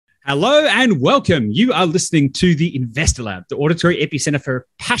Hello and welcome. You are listening to the Investor Lab, the auditory epicenter for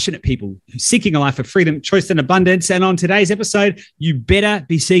passionate people seeking a life of freedom, choice, and abundance. And on today's episode, you better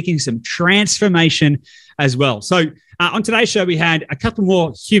be seeking some transformation as well. So on today's show, we had a couple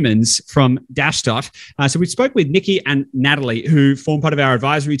more humans from Dashdot. So we spoke with Nicky and Natalie, who form part of our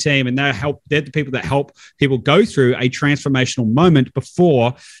advisory team, and they're the people that help people go through a transformational moment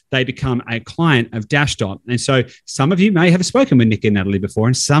before they become a client of Dashdot. And so some of you may have spoken with Nicky and Natalie before,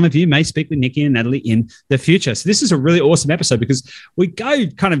 and some of you may speak with Nicky and Natalie in the future. So this is a really awesome episode because we go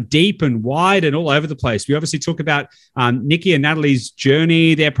kind of deep and wide and all over the place. We obviously talk about Nicky and Natalie's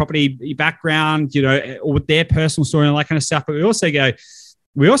journey, their property background, or their personal story and all that kind of stuff. But we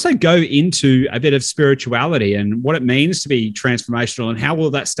also go into a bit of spirituality and what it means to be transformational and how all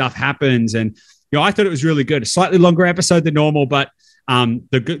that stuff happens. And I thought it was really good. A slightly longer episode than normal, but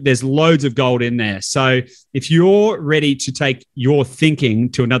there's loads of gold in there. So if you're ready to take your thinking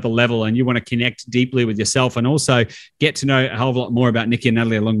to another level and you want to connect deeply with yourself and also get to know a hell of a lot more about Nicky and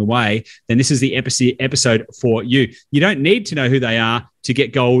Natalie along the way, then this is the episode for you. You don't need to know who they are to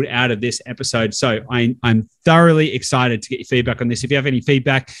get gold out of this episode. So I'm thoroughly excited to get your feedback on this. If you have any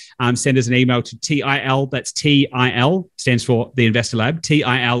feedback, send us an email to TIL, that's TIL, stands for the Investor Lab,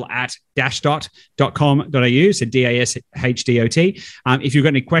 TIL at dashdot.com.au, so DASHDOT. If you've got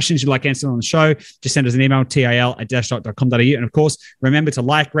any questions you'd like answered on the show, just send us an email, TIL at dashdot.com.au. And of course, remember to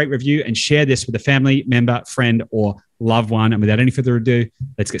like, rate, review, and share this with a family member, friend, or loved one. And without any further ado,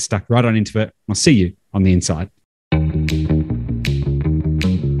 let's get stuck right on into it. I'll see you on the inside.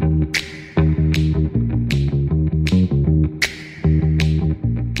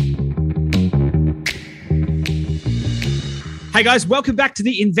 Hey guys, welcome back to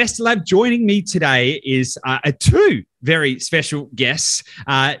the Investor Lab. Joining me today is two very special guests,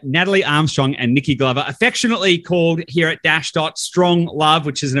 Natalie Armstrong and Nicky Glover, affectionately called here at Dashdot Strong Love,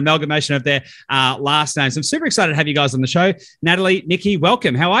 which is an amalgamation of their last names. I'm super excited to have you guys on the show. Natalie, Nicky,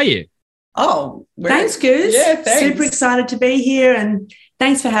 welcome. How are you? Oh, thanks, Goose. Yeah, thanks. Super excited to be here, and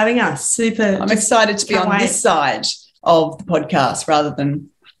thanks for having us. I'm excited to be on this side of the podcast rather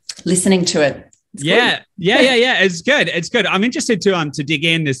than listening to it. Yeah. It's good. I'm interested to dig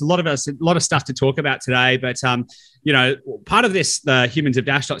in. There's a lot of stuff to talk about today, but part of this, the Humans of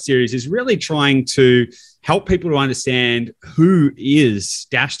Dashdot series, is really trying to help people to understand who is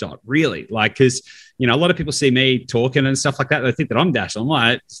Dashdot really, because a lot of people see me talking and stuff like that. They think that I'm Dashdot. I'm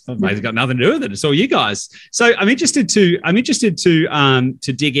like, it's got nothing to do with it. It's all you guys. So I'm interested to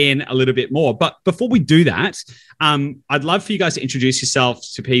dig in a little bit more. But before we do that, I'd love for you guys to introduce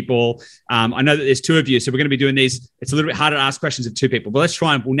yourselves to people. I know that there's two of you, so we're going to be doing these. It's a little bit harder to ask questions of two people, but let's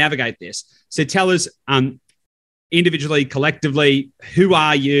try and we'll navigate this. So tell us individually, collectively, who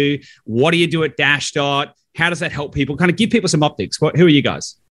are you? What do you do at Dashdot? How does that help people? Kind of give people some optics. Who are you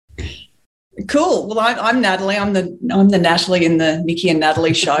guys? Cool. Well, I'm Natalie. I'm the Natalie in the Nicky and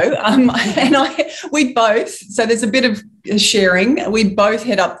Natalie show. We both. So there's a bit of sharing. We both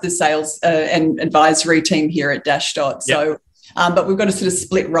head up the sales and advisory team here at Dashdot. So, but we've got a sort of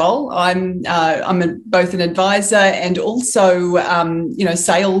split role. I'm both an advisor and also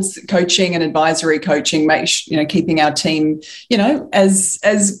sales coaching and advisory coaching. Keeping our team as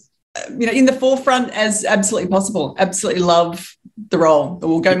in the forefront as absolutely possible. Absolutely love the role.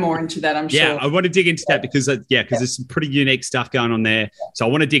 We'll go more into that, I'm sure. Yeah, I want to dig into that because there's some pretty unique stuff going on there. So I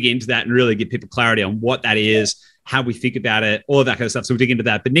want to dig into that and really give people clarity on what that is, how we think about it, all of that kind of stuff. So we'll dig into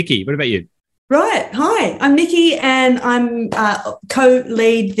that. But Nicky, what about you? Right. Hi, I'm Nicky, and I'm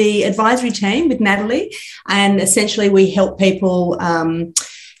co-lead the advisory team with Natalie. And essentially we help people,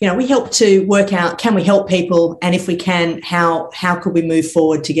 we help to work out, can we help people? And if we can, how could we move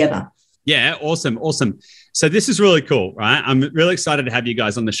forward together? Yeah, awesome. So this is really cool, right? I'm really excited to have you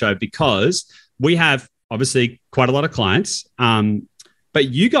guys on the show because we have obviously quite a lot of clients, but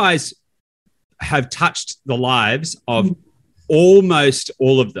you guys have touched the lives of almost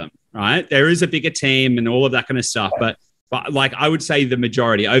all of them, right? There is a bigger team and all of that kind of stuff, but like I would say the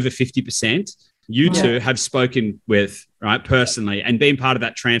majority, over 50%, you two have spoken with, right, personally, and been part of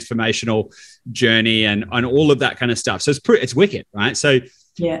that transformational journey and all of that kind of stuff. So it's wicked, right? So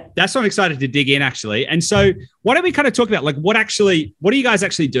that's what I'm excited to dig in, actually. And so why don't we kind of talk about what do you guys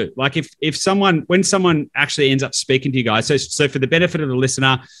actually do? Like when someone actually ends up speaking to you guys, so for the benefit of the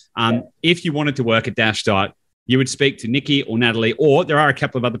listener, if you wanted to work at Dashdot, you would speak to Nicky or Natalie, or there are a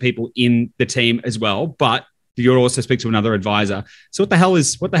couple of other people in the team as well, but you'll also speak to another advisor. So what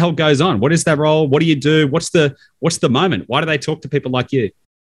the hell goes on? What is that role? What do you do? What's the moment? Why do they talk to people like you?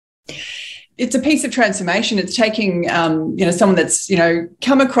 it's a piece of transformation. It's taking, someone that's,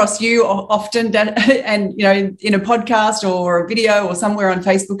 come across you often and, in a podcast or a video or somewhere on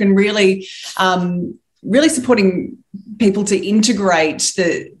Facebook, and really supporting people to integrate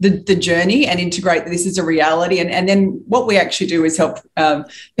the journey and integrate that this is a reality. And then what we actually do is help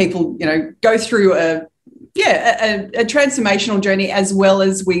people, go through a transformational journey, as well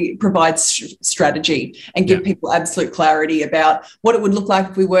as we provide strategy and give people absolute clarity about what it would look like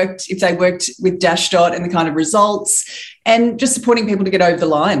if they worked with Dashdot and the kind of results, and just supporting people to get over the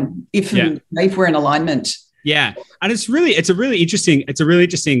line if we're in alignment. Yeah. And it's a really interesting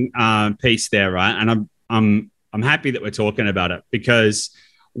piece there, right? And I'm happy that we're talking about it, because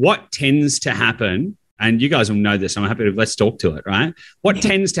what tends to happen, and you guys will know this, I'm happy to, let's talk to it, right? What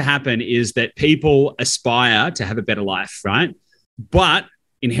tends to happen is that people aspire to have a better life, right? But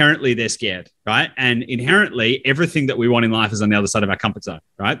inherently they're scared, right? And inherently everything that we want in life is on the other side of our comfort zone,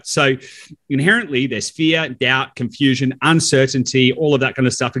 right? So inherently there's fear, doubt, confusion, uncertainty, all of that kind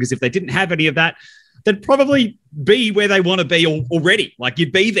of stuff, because if they didn't have any of that, they'd probably be where they want to be already. Like,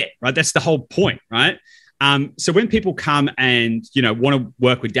 you'd be there, right? That's the whole point, right? So when people come and, want to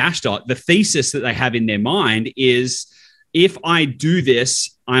work with Dashdot, the thesis that they have in their mind is, if I do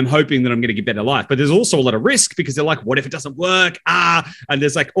this, I'm hoping that I'm going to get a better life. But there's also a lot of risk, because they're like, what if it doesn't work? And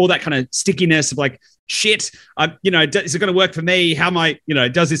there's like all that kind of stickiness of like, shit, is it going to work for me? How am I,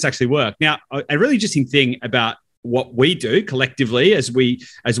 does this actually work? Now, a really interesting thing about what we do collectively as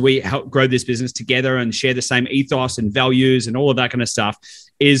we help grow this business together and share the same ethos and values and all of that kind of stuff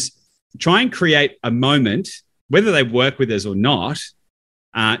is try and create a moment, whether they work with us or not,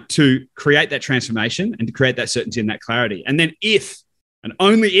 to create that transformation and to create that certainty and that clarity. And then if, and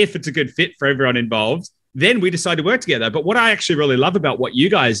only if, it's a good fit for everyone involved, then we decide to work together. But what I actually really love about what you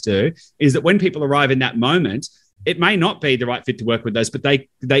guys do is that when people arrive in that moment, it may not be the right fit to work with us, but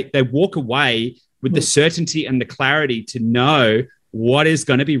they walk away with the certainty and the clarity to know what is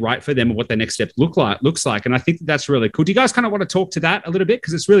going to be right for them and what their next step looks like. And I think that's really cool. Do you guys kind of want to talk to that a little bit?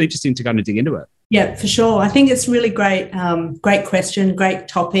 Because it's really interesting to kind of dig into it. Yeah, for sure. I think it's really great. Great question, great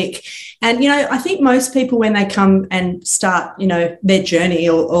topic. And, I think most people, when they come and start, their journey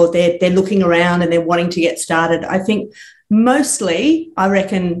or they're looking around and they're wanting to get started, I think mostly, I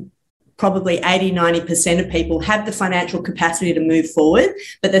reckon, probably 80-90% of people have the financial capacity to move forward.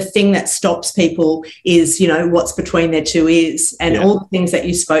 But the thing that stops people is, what's between their two ears, and all the things that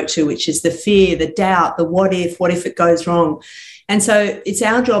you spoke to, which is the fear, the doubt, the what if it goes wrong. And so it's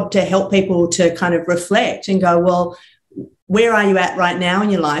our job to help people to kind of reflect and go, well, where are you at right now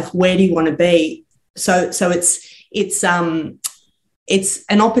in your life? Where do you want to be? So it's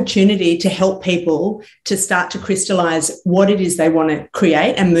an opportunity to help people to start to crystallize what it is they want to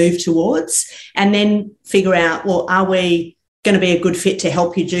create and move towards, and then figure out, well, are we going to be a good fit to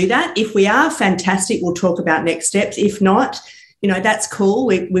help you do that? If we are, fantastic, we'll talk about next steps. If not, that's cool.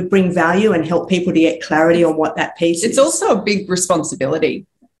 We bring value and help people to get clarity on what that piece is. It's also a big responsibility.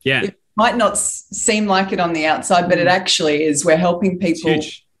 Yeah. It might not seem like it on the outside, but it actually is. We're helping people. It's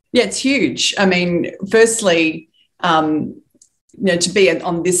huge. Yeah, it's huge. I mean, firstly, to be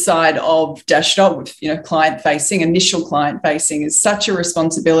on this side of Dashdot with, initial client facing is such a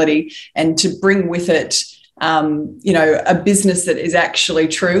responsibility, and to bring with it, a business that is actually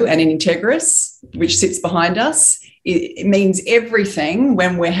true and integrous, which sits behind us. It means everything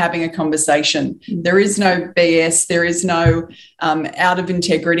when we're having a conversation. There is no BS. There is no out of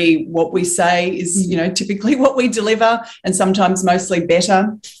integrity. What we say is, typically what we deliver, and sometimes mostly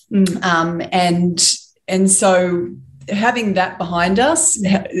better. And so having that behind us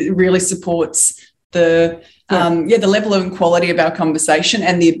really supports the level and quality of our conversation,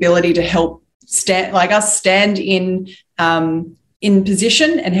 and the ability to help stand in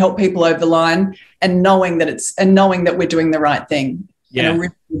position and help people over the line, and knowing that we're doing the right thing. And a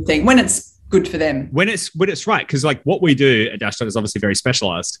really good thing when it's good for them. When it's right, because like what we do at Dashdot is obviously very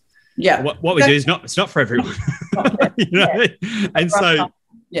specialized. Yeah. What we do is not for everyone. And so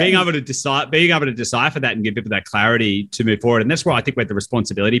being able to decipher that and give people that clarity to move forward. And that's where I think where the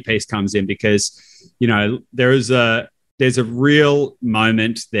responsibility piece comes in, because, there's a real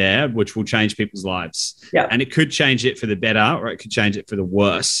moment there which will change people's lives. Yeah. And it could change it for the better, or it could change it for the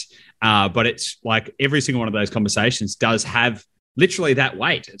worse. But it's like every single one of those conversations does have literally that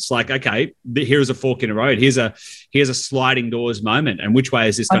weight. It's like, okay, here's a fork in the road. Here's a sliding doors moment. And which way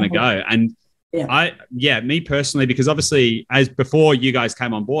is this going to go? And me personally, because obviously as before you guys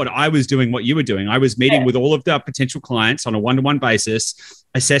came on board, I was doing what you were doing. I was meeting with all of the potential clients on a one-to-one basis,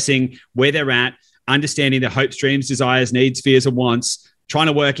 assessing where they're at, understanding their hopes, dreams, desires, needs, fears, and wants, trying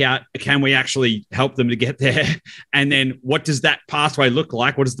to work out, can we actually help them to get there? And then what does that pathway look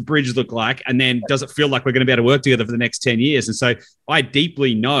like? What does the bridge look like? And then does it feel like we're going to be able to work together for the next 10 years? And so I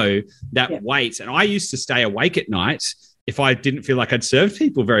deeply know that weight. And I used to stay awake at night if I didn't feel like I'd served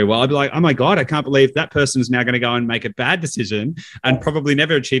people very well. I'd be like, oh my God, I can't believe that person is now going to go and make a bad decision and probably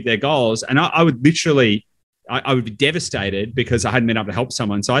never achieve their goals. And I would literally, I would be devastated because I hadn't been able to help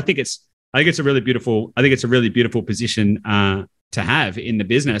someone. So I think it's a really beautiful position to have in the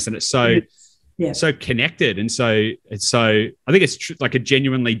business, and it's so connected, and so I think it's like a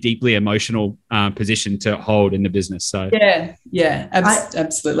genuinely deeply emotional position to hold in the business. So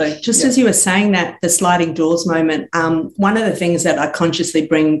absolutely. Just as you were saying that, the sliding doors moment, one of the things that I consciously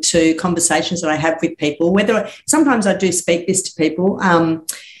bring to conversations that I have with people, whether sometimes I do speak this to people,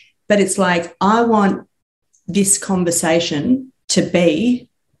 but it's like, I want this conversation to be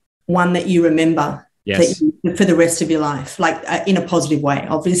one that you remember for the rest of your life, like in a positive way,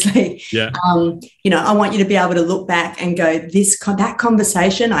 obviously. I want you to be able to look back and go, that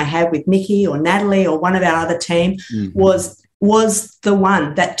conversation I had with Nicky or Natalie or one of our other team was the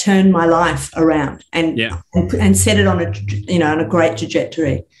one that turned my life around and set it on a great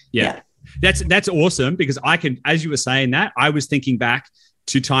trajectory. That's awesome, because I can, as you were saying that, I was thinking back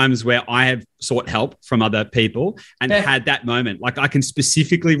to times where I have sought help from other people and had that moment. Like, I can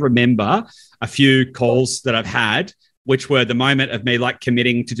specifically remember a few calls that I've had, which were the moment of me like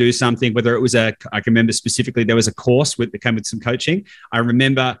committing to do something, whether it was I can remember specifically there was a course that came with some coaching. I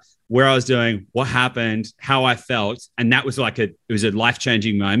remember where I was doing, what happened, how I felt. And that was it was a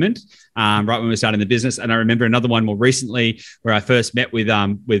life-changing moment right when we were starting the business. And I remember another one more recently where I first met with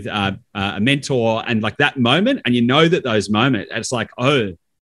a mentor, and like that moment, and that those moments, it's like, oh,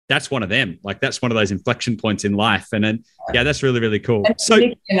 that's one of them. Like, that's one of those inflection points in life. And then, that's really, really cool.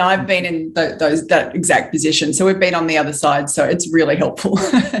 And I've been in that exact position. So we've been on the other side. So it's really helpful.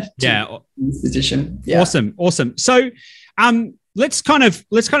 This position. Yeah. Awesome. So let's kind of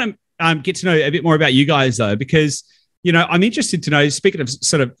get to know a bit more about you guys, though, because, I'm interested to know, speaking of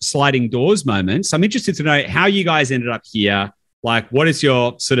sort of sliding doors moments, I'm interested to know how you guys ended up here. Like, what is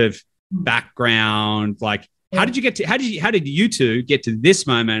your sort of background? Like, how did you two get to this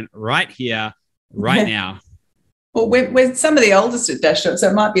moment right here, right now? Well, we're some of the oldest at Dashdot, so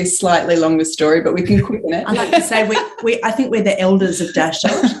it might be a slightly longer story, but we can quicken it. I like to say I think we're the elders of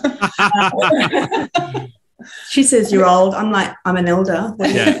Dashdot. She says you're old. I'm like, I'm an elder.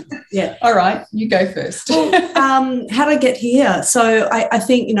 Yeah. All right, you go first. How did I get here? So I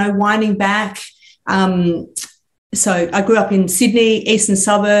think, winding back, so I grew up in Sydney, eastern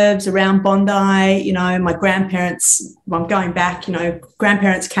suburbs, around Bondi. My grandparents, I'm going back,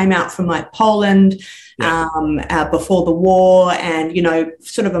 grandparents came out from like Poland before the war, and,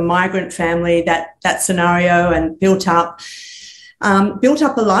 sort of a migrant family, that scenario, and built up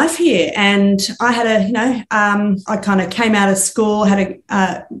a life here. And I had I kind of came out of school,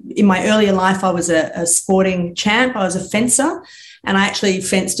 in my earlier life, I was a sporting champ. I was a fencer, and I actually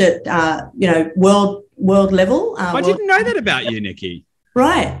fenced at, world level. I didn't know that about you, Nicky.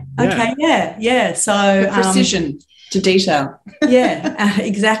 Right. Okay. Yeah. So the precision to detail.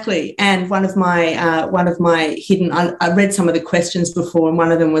 Exactly. And one of my hidden, I read some of the questions before, and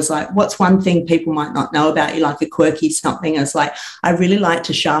one of them was like, what's one thing people might not know about you, like a quirky something? And it's like, I really like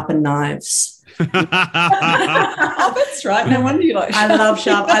to sharpen knives. Oh, that's right. No wonder you like. I love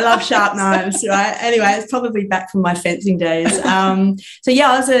sharp knives. Right. Anyway, it's probably back from my fencing days. I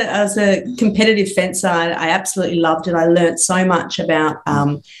was a competitive fencer. I absolutely loved it. I learned so much about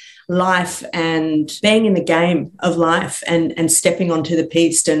life and being in the game of life, and stepping onto the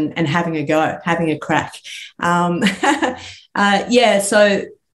piste and having a go, having a crack. So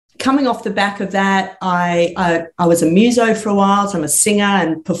coming off the back of that, I was a muso for a while, so I'm a singer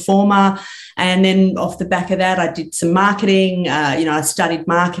and performer. And then off the back of that, I did some marketing. I studied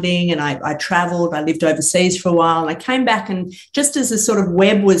marketing, and I traveled. I lived overseas for a while, and I came back, and just as the sort of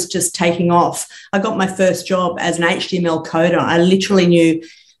web was just taking off, I got my first job as an HTML coder. I literally knew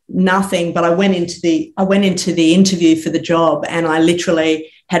nothing, but I went into the interview for the job, and I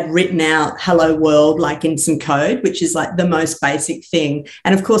literally had written out hello world like in some code, which is like the most basic thing.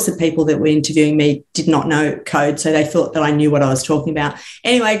 And of course, the people that were interviewing me did not know code, so they thought that I knew what I was talking about.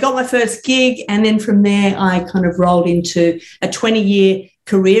 Anyway, got my first gig, and then from there I kind of rolled into a 20-year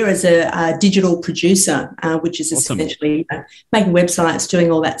career as a digital producer, which is essentially making websites,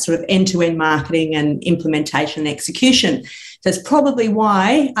 doing all that sort of end-to-end marketing and implementation and execution. So it's probably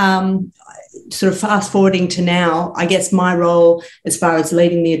why, sort of fast forwarding to now, I guess my role as far as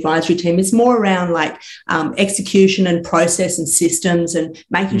leading the advisory team is more around like execution and process and systems and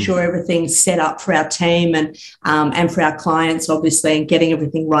making sure everything's set up for our team and for our clients, obviously, and getting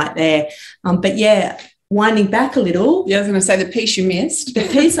everything right there. But yeah, winding back a little. Yeah, I was going to say the piece you missed. The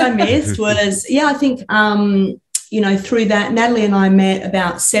piece I missed was, I think, through that, Natalie and I met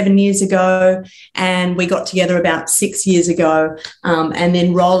about 7 years ago, and we got together about 6 years ago. And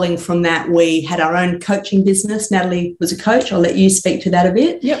then rolling from that, we had our own coaching business. Natalie was a coach. I'll let you speak to that a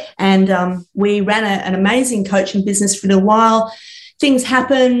bit. Yep. And we ran an amazing coaching business for a while. Things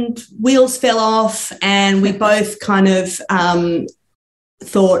happened, wheels fell off, and we both kind of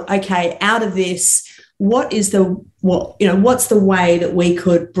thought, okay, out of this, what's the way that we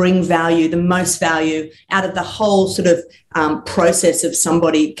could bring value, the most value out of the whole sort of process of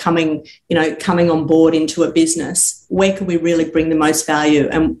somebody coming on board into a business? Where could we really bring the most value?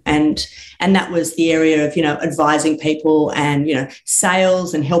 And that was the area of, advising people and,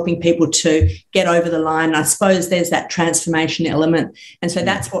 sales and helping people to get over the line. And I suppose there's that transformation element. And so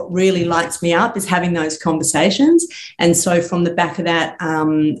that's what really lights me up, is having those conversations. And so from the back of that,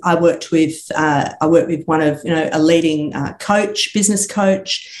 I worked with one of, a leading business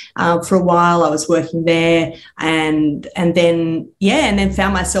coach for a while. I was working there and then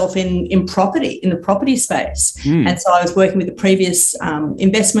found myself in the property space. And so I was working with the previous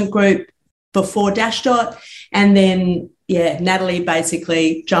investment group before Dashdot, and then Natalie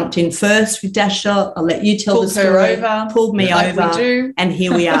basically jumped in first with Dashdot. I'll let you tell the story. Pulled me over, and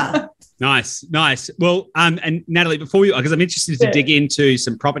here we are. Nice. Well, and Natalie, before you, because I'm interested to dig into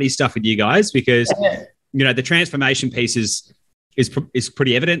some property stuff with you guys, because the transformation piece is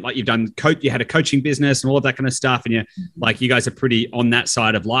pretty evident. Like, you've done you had a coaching business and all of that kind of stuff, and you guys are pretty on that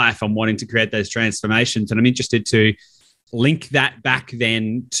side of life on wanting to create those transformations. And I'm interested to link that back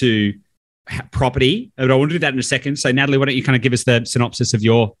then to property, but I want to do that in a second. So Natalie, why don't you kind of give us the synopsis of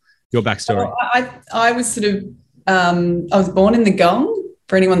your backstory? I was sort of I was born in the Gong.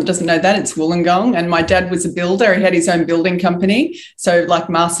 For anyone that doesn't know that, it's Wollongong, and my dad was a builder. He had his own building company, so like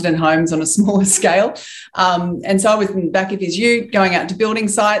Masterton Homes on a smaller scale. And so I was in the back of his ute going out to building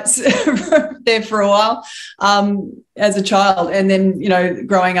sites there for a while as a child. And then,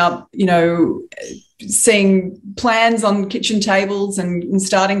 growing up, seeing plans on kitchen tables and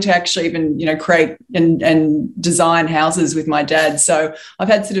starting to actually even, create and design houses with my dad. So I've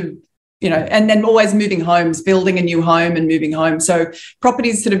had sort of, and then always moving homes, building a new home and moving home. So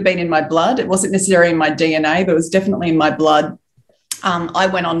property's sort of been in my blood. It wasn't necessarily in my DNA, but it was definitely in my blood. I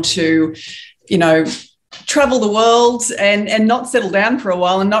went on to, travel the world and not settle down for a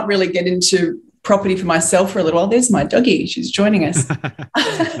while and not really get into property for myself for a little while. There's my doggie. She's joining us.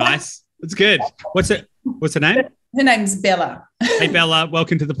 Nice. That's good. What's her name? Her name's Bella. Hey, Bella,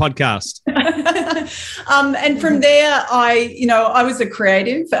 welcome to the podcast. And from there, I was a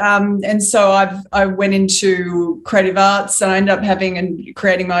creative. And so I went into creative arts, and I ended up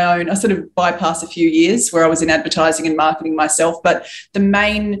creating my own. I sort of bypassed a few years where I was in advertising and marketing myself. But the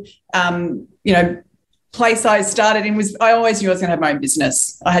main, place I started in was, I always knew I was going to have my own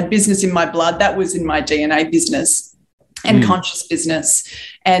business. I had business in my blood. That was in my DNA, business and conscious business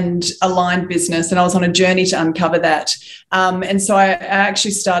and aligned business. And I was on a journey to uncover that. And so I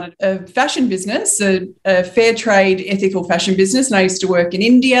actually started a fashion business, a fair trade, ethical fashion business. And I used to work in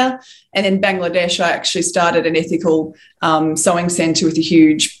India and in Bangladesh. I actually started an ethical sewing centre with a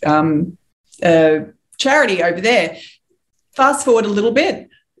huge charity over there. Fast forward a little bit,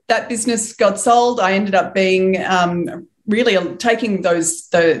 that business got sold. I ended up being really taking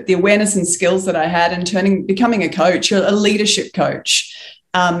the awareness and skills that I had and becoming a coach, a leadership coach,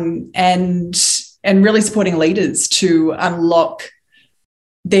 and really supporting leaders to unlock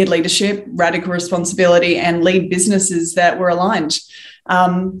their leadership, radical responsibility, and lead businesses that were aligned.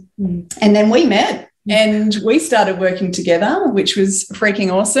 And then we met and we started working together, which was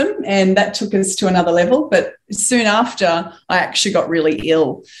freaking awesome. And that took us to another level. But soon after, I actually got really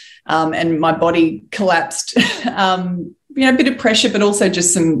ill. And my body collapsed. A bit of pressure, but also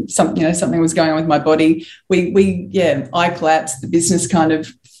just something was going on with my body. I collapsed. The business kind of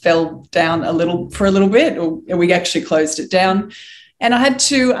fell down for a little bit, or we actually closed it down. And I had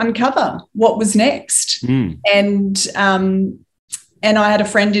to uncover what was next. And I had a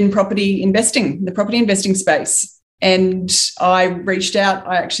friend in the property investing space, and I reached out.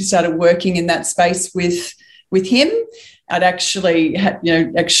 I actually started working in that space with him. I'd actually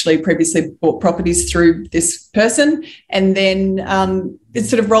previously bought properties through this person, and then it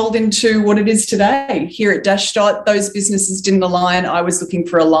sort of rolled into what it is today. Here at Dashdot, those businesses didn't align. I was looking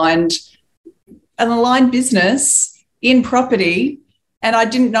for an aligned business in property and I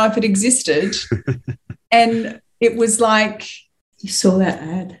didn't know if it existed. And it was like, you saw that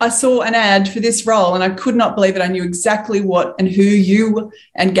ad. I saw an ad for this role and I could not believe it. I knew exactly what and who you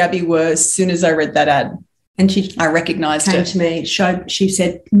and Gabby were as soon as I read that ad. And I recognized it. Came to me, she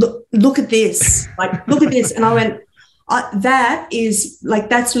said, look at this. Like, look at this. And I went, that is like,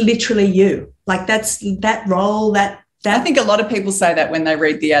 that's literally you. Like, that's that role, that. I think a lot of people say that when they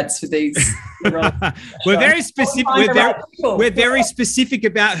read the ads for these. We're very specific. We're very specific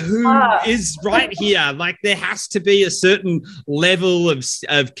about who is right here. Like, there has to be a certain level of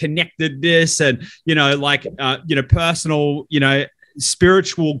connectedness and, personal,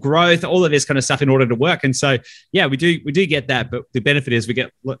 spiritual growth, all of this kind of stuff in order to work. And so, yeah, we do get that, but the benefit is we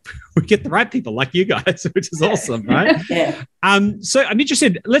get the right people like you guys, which is awesome, right? Yeah. So I'm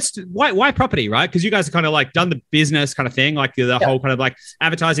interested. Why property, right? Because you guys are kind of like done the business kind of thing, like the whole kind of like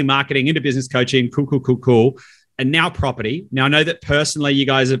advertising, marketing, into business coaching, cool. And now property. Now I know that personally, you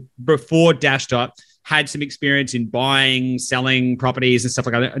guys have before Dashdot had some experience in buying, selling properties and stuff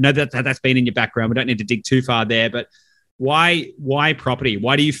like that. I know that that's been in your background. We don't need to dig too far there, but why property?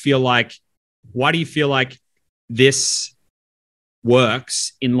 Why do you feel like this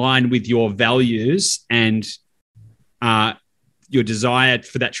works in line with your values and your desire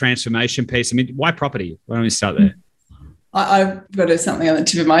for that transformation piece? I mean, why property? Why don't we start there? I've got something on the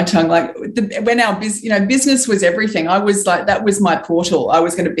tip of my tongue. Like when our business was everything, I was like, that was my portal. I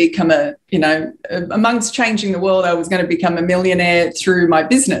was going to become amongst changing the world, I was going to become a millionaire through my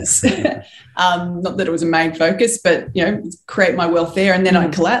business. Not that it was a main focus, but, create my wealth there. And then I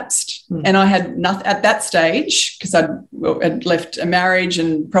collapsed and I had nothing at that stage because I'd left a marriage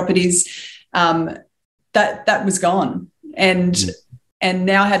and properties. That was gone. And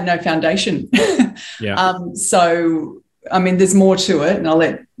now I had no foundation. Yeah. So, I mean, there's more to it, and I'll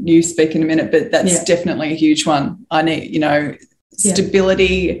let you speak in a minute, but that's definitely a huge one. I need,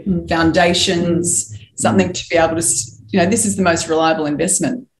 stability, foundations, something to be able to, this is the most reliable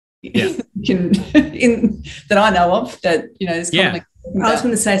investment that I know of that, is commonly. I was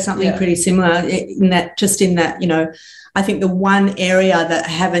going to say something pretty similar in that, I think the one area that I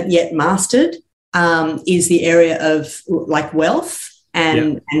haven't yet mastered is the area of like wealth.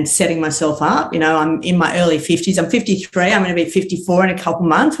 And setting myself up, I'm in my early 50s. I'm 53. I'm going to be 54 in a couple of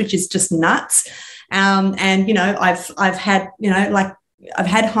months, which is just nuts. I've had, I've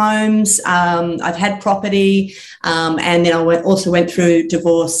had homes, I've had property, and then I also went through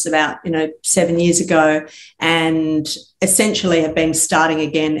divorce about, 7 years ago, and essentially have been starting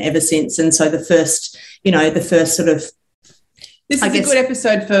again ever since. And so the first sort of, this is a good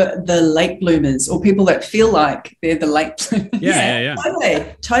episode for the late bloomers or people that feel like they're the late bloomers. Yeah.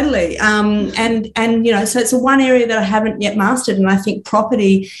 Totally. So it's a one area that I haven't yet mastered. And I think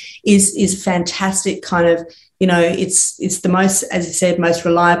property is fantastic kind of, it's the most, as I said, most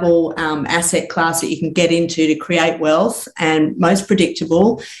reliable asset class that you can get into to create wealth and most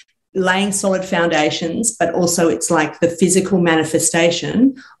predictable, laying solid foundations, but also it's like the physical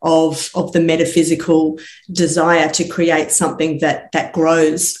manifestation of the metaphysical desire to create something that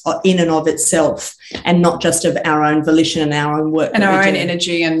grows in and of itself and not just of our own volition and our own work. And our own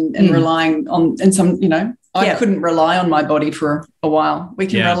energy and relying on, and some, I couldn't rely on my body for a while. We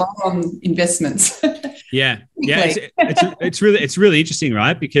can rely on investments. It's really interesting,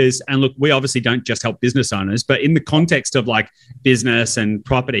 right? Because, and look, we obviously don't just help business owners, but in the context of like business and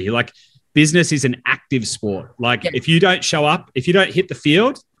property, like business is an active sport. Like if you don't show up, if you don't hit the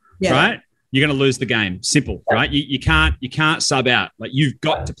field, right, you're going to lose the game. Simple, right? You can't sub out. Like you've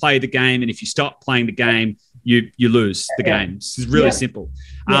got to play the game, and if you stop playing the game, you lose the game. It's really simple.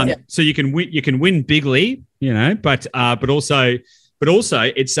 So you can win bigly, but also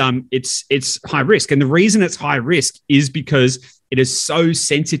it's high risk. And the reason it's high risk is because it is so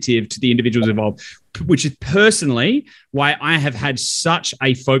sensitive to the individuals involved, which is personally why I have had such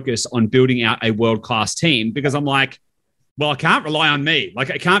a focus on building out a world-class team, because I'm like, well, I can't rely on me. Like,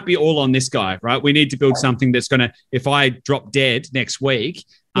 it can't be all on this guy, right? We need to build something that's going to, if I drop dead next week,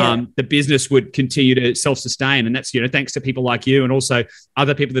 the business would continue to self-sustain. And that's, thanks to people like you and also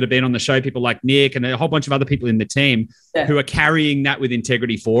other people that have been on the show, people like Nick and a whole bunch of other people in the team who are carrying that with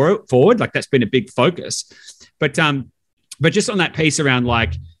integrity forward. Like, that's been a big focus. But just on that piece around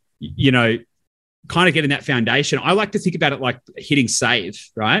like, kind of getting that foundation, I like to think about it like hitting save,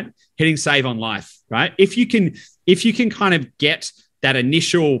 right? Hitting save on life, right? If you can kind of get that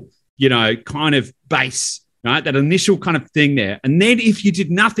initial, kind of base, right? That initial kind of thing there. And then if you did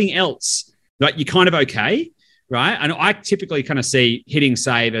nothing else, like you're kind of okay, right? And I typically kind of see hitting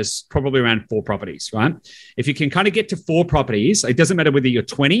save as probably around 4 properties, right? If you can kind of get to 4 properties, it doesn't matter whether you're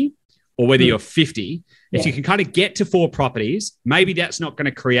 20 or whether you're 50, if you can kind of get to 4 properties, maybe that's not going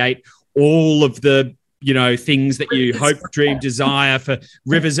to create all of the, things that you hope, dream, desire for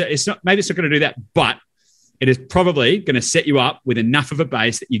rivers. Maybe it's not going to do that, but it is probably going to set you up with enough of a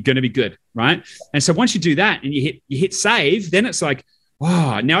base that you're going to be good, right? And so once you do that and you hit save, then it's like,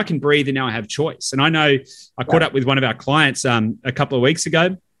 wow, now I can breathe and now I have choice. And I know I caught up with one of our clients a couple of weeks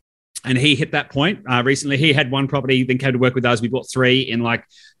ago, and he hit that point recently. He had 1 property, then came to work with us. We bought 3 in like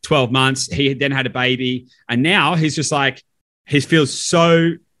 12 months. He then had a baby. And now he's just like, he feels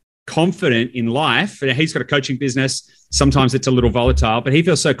so confident in life. And he's got a coaching business. Sometimes it's a little volatile, but he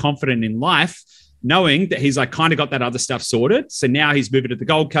feels so confident in life knowing that he's like kind of got that other stuff sorted. So now he's moving to the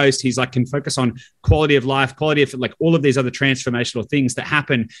Gold Coast. He's like can focus on quality of life, quality of like all of these other transformational things that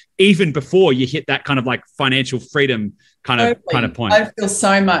happen even before you hit that kind of like financial freedom kind of point. I feel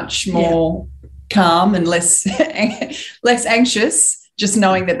so much more calm and less anxious just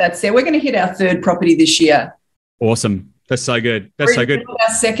knowing that that's there. We're going to hit our 3rd property this year. Awesome. That's so good. That's so good.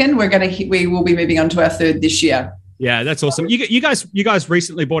 Our 2nd, we will be moving on to our 3rd this year. Yeah, that's awesome. You guys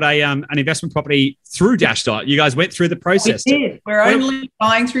recently bought an investment property through Dashdot. You guys went through the process. We did. We're only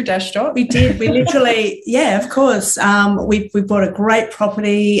buying through Dashdot. We did. We literally, of course. We bought a great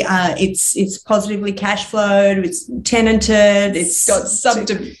property. It's positively cash flowed. It's tenanted. It's got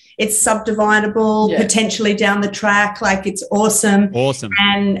it's subdividable potentially down the track. Like it's awesome. Awesome.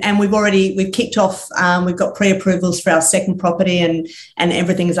 And we've kicked off. We've got pre-approvals for our 2nd property and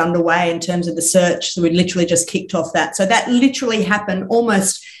everything is underway in terms of the search. So we literally just kicked off that. So that literally happened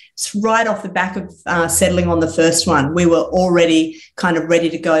almost right off the back of settling on the first one. We were already kind of ready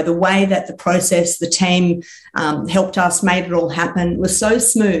to go. The way that the process, the team helped us, made it all happen, was so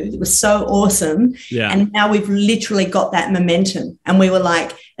smooth. It was so awesome. Yeah. And now we've literally got that momentum. And we were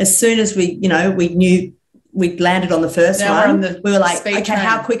like, as soon as we knew we'd landed on the first one, we were like, okay,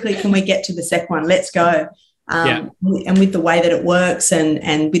 how quickly can we get to the second one? Let's go. And with the way that it works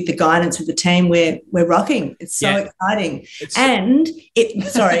and with the guidance of the team, we're rocking. It's so exciting.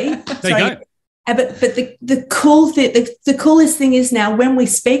 But the coolest thing is now when we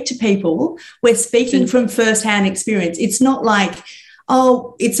speak to people, we're speaking from firsthand experience. It's not like,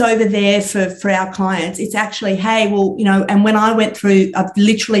 oh, it's over there for our clients. It's actually, hey, well, and when I went through, I've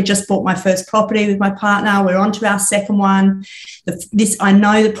literally just bought my first property with my partner. We're on to our 2nd one. I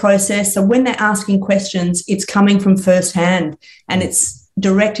know the process. So when they're asking questions, it's coming from firsthand, and it's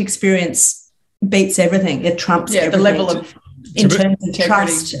direct experience beats everything. It trumps everything. The level of in terms of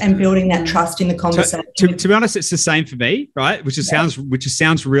trust and building that trust in the conversation. To be honest, it's the same for me, right? Which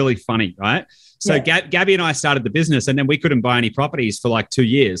sounds really funny, right? So Gabby and I started the business, and then we couldn't buy any properties for like 2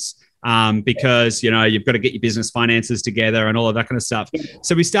 years because, you've got to get your business finances together and all of that kind of stuff. Yeah.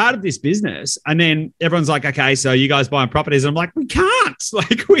 So we started this business, and then everyone's like, okay, so you guys buying properties? And I'm like, we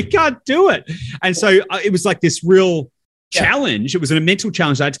can't do it. And so it was like this real challenge. It was a mental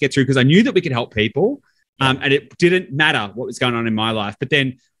challenge I had to get through because I knew that we could help people. And it didn't matter what was going on in my life. But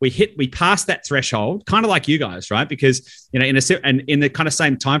then we passed that threshold, kind of like you guys, right? Because, in the kind of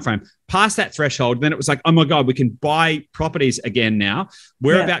same time frame, past that threshold, then it was like, oh my God, we can buy properties again now.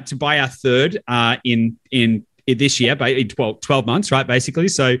 We're about to buy our 3rd in this year, 12 months, right? Basically.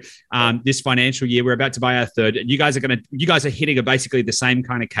 So this financial year, we're about to buy our 3rd. You guys are hitting basically the same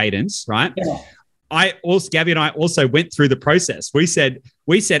kind of cadence, right? Yeah. Gabby and I also went through the process. We said,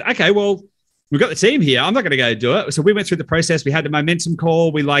 okay, well, we've got the team here. I'm not going to go do it. So we went through the process. We had the momentum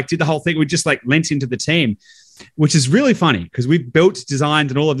call. We did the whole thing. We just lent into the team, which is really funny because we've built,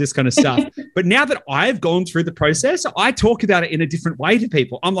 designed and all of this kind of stuff. But now that I've gone through the process, I talk about it in a different way to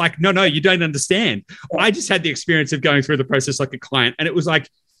people. I'm like, no, you don't understand. I just had the experience of going through the process like a client. And it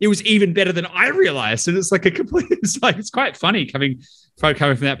was even better than I realized. And it's like it's quite funny coming from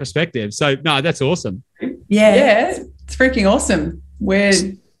that perspective. So no, that's awesome. Yeah, it's freaking awesome.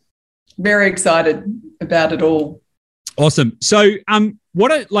 We're very excited about it all. Awesome. So,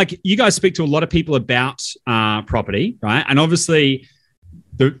 you guys speak to a lot of people about property, right? And obviously,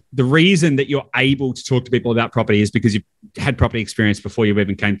 the reason that you're able to talk to people about property is because you've had property experience before you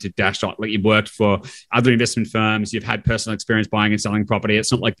even came to Dashdot. Like you've worked for other investment firms, you've had personal experience buying and selling property.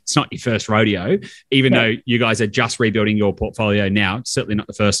 It's not your first rodeo, even though you guys are just rebuilding your portfolio now. It's certainly not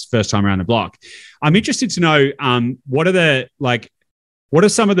the first time around the block. I'm interested to know what are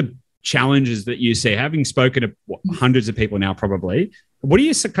some of the challenges that you see, having spoken to hundreds of people now, probably, what do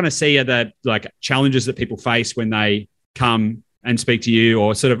you kind of see are the challenges that people face when they come and speak to you,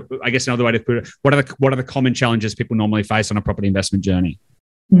 or sort of, I guess another way to put it, what are the common challenges people normally face on a property investment journey?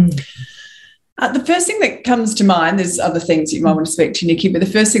 The first thing that comes to mind, there's other things you might want to speak to, Nicky, but the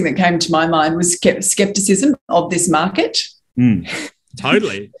first thing that came to my mind was skepticism of this market.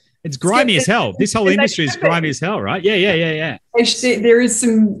 Totally. It's grimy as hell. This whole industry is grimy as hell, right? Yeah. There's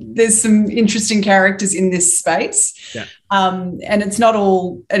some interesting characters in this space. Yeah. And it's not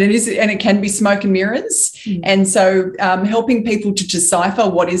all, and it can be smoke and mirrors. And so helping people to decipher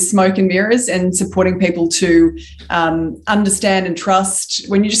what is smoke and mirrors and supporting people to understand and trust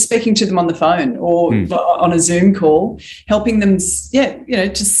when you're just speaking to them on the phone or on a Zoom call, helping them,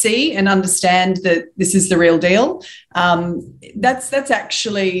 to see and understand that this is the real deal. That's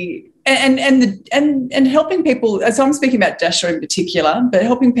actually, and helping people, so I'm speaking about Dashdot in particular, but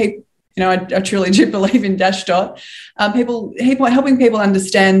helping people, I truly do believe in Dashdot. Helping people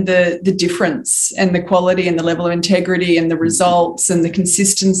understand the difference and the quality and the level of integrity and the results and the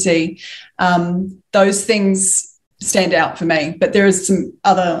consistency. Those things stand out for me. But there is some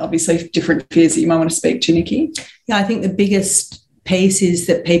other, obviously, different fears that you might want to speak to, Nicky. Yeah, I think the biggest piece is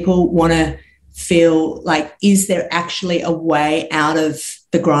that people want to feel like, is there actually a way out of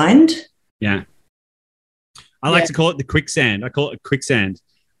the grind? Yeah. I like to call it the quicksand. I call it quicksand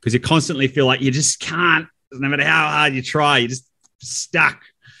because you constantly feel like you just can't, no matter how hard you try, you're just stuck.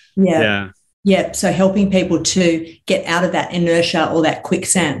 Yeah. So helping people to get out of that inertia or that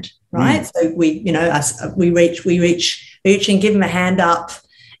quicksand, right? So we reach and give them a hand up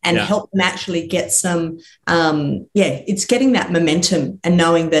and help them actually get some, it's getting that momentum and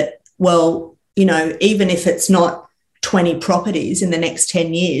knowing that, well, even if it's not 20 properties in the next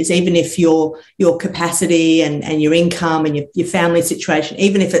 10 years, even if your capacity and your income and your family situation,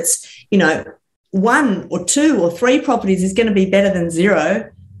 even if it's, 1 or 2 or 3 properties is going to be better than 0,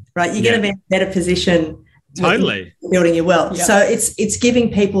 right? You're going to be in a better position. Totally. Building your wealth. Yep. So it's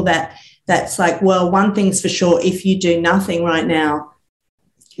giving people that's like, well, one thing's for sure, if you do nothing right now,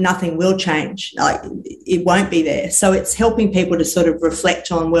 nothing will change. Like, it won't be there. So it's helping people to sort of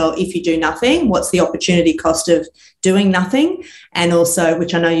reflect on, well, if you do nothing, what's the opportunity cost of doing nothing? And also,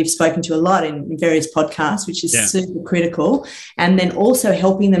 which I know you've spoken to a lot in various podcasts, which is super critical. And then also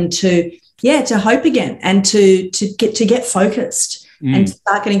helping them to hope again and to get focused and to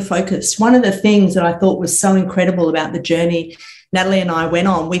start getting focused. One of the things that I thought was so incredible about the journey Natalie and I went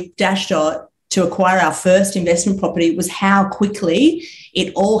on with Dashdot to acquire our first investment property was how quickly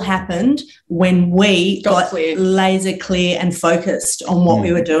it all happened when we got laser clear and focused on what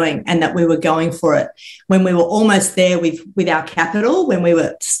we were doing and that we were going for it. When we were almost there with our capital, when we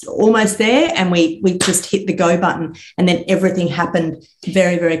were almost there and we just hit the go button, and then everything happened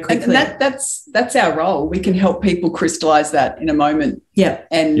very, very quickly. And that's our role. We can help people crystallize that in a moment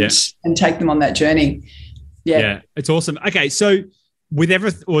and take them on that journey. Yeah, it's awesome. Okay, so with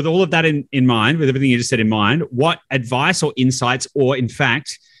all of that in mind, with everything you just said in mind, what advice or insights or, in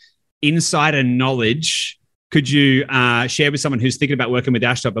fact, insider knowledge could you share with someone who's thinking about working with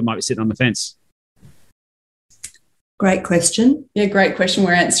Dashdot but might be sitting on the fence? Great question. Yeah, great question.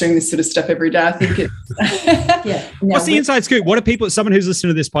 We're answering this sort of stuff every day. I think it's... What's the inside scoop? What are people, someone who's listening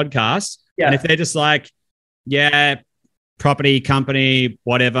to this podcast, and if they're just like, property, company,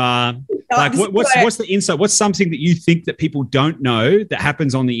 whatever... Like, what's the insight? What's something that you think that people don't know that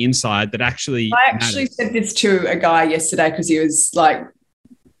happens on the inside that actually I actually said this to a guy yesterday because he was like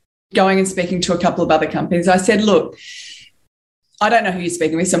going and speaking to a couple of other companies. I said, look, I don't know who you're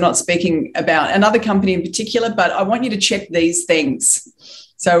speaking with, so I'm not speaking about another company in particular, but I want you to check these things.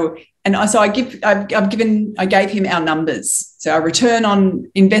 So I gave him our numbers. So our return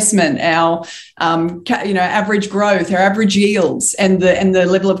on investment, our average growth, our average yields, and the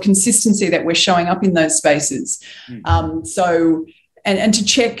level of consistency that we're showing up in those spaces. So to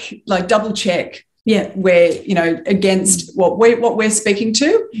check, like double check, where against what we're speaking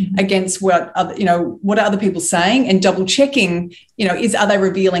to, against what what are other people saying, and double checking, are they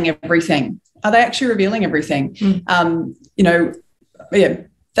revealing everything? Are they actually revealing everything?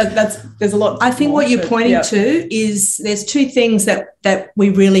 There's a lot. I think what you're pointing to is there's 2 things that we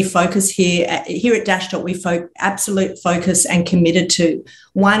really focus here at Dashdot. We absolute focus and committed to.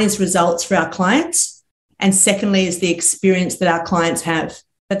 One is results for our clients, and secondly is the experience that our clients have.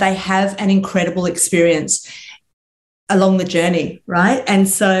 That they have an incredible experience along the journey, right? And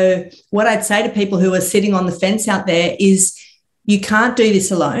so what I'd say to people who are sitting on the fence out there is you can't do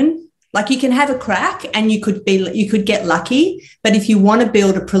this alone. Like, you can have a crack and you could get lucky, but if you want to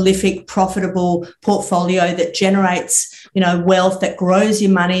build a prolific, profitable portfolio that generates, wealth, that grows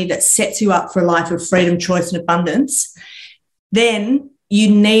your money, that sets you up for a life of freedom, choice, and abundance, then you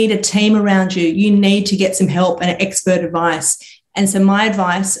need a team around you. You need to get some help and expert advice. And so my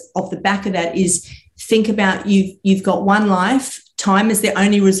advice off the back of that is think about you've got one life. Time is the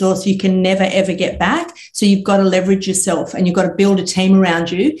only resource you can never, ever get back. So you've got to leverage yourself and you've got to build a team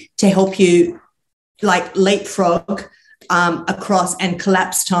around you to help you, like, leapfrog across and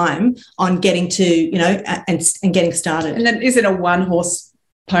collapse time on getting to, you know, and getting started. And then is it a one-horse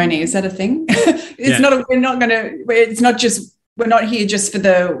pony? Is that a thing? We're not here just for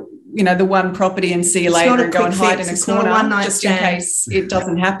the, you know, the one property and see you later and go and hide in a corner just in case it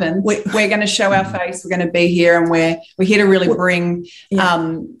doesn't happen. We're going to show our face. We're going to be here, and we're here to really bring,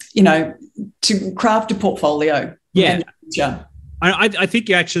 you know, to craft a portfolio. Yeah. I think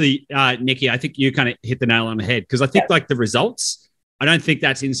you actually, Nicky, I think you kind of hit the nail on the head, because I think like the results, I don't think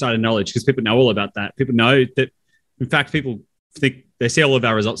that's insider knowledge, because people know all about that. People know that, in fact, people think they see all of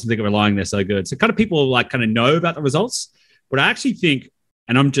our results and think we're lying, they're so good. So kind of people like kind of know about the results. But I actually think,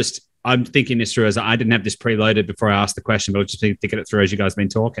 and I'm thinking this through as I didn't have this preloaded before I asked the question, but I was just thinking it through as you guys have been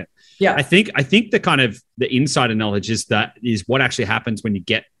talking. Yeah. I think the kind of the insider knowledge is what actually happens when you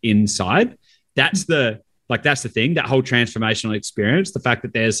get inside. That's the thing, that whole transformational experience, the fact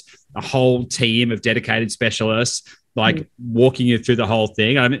that there's a whole team of dedicated specialists, like walking you through the whole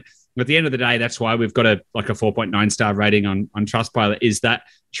thing. I mean, at the end of the day, that's why we've got a 4.9 star rating on Trustpilot, is that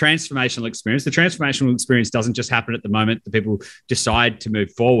transformational experience. The transformational experience doesn't just happen at the moment that people decide to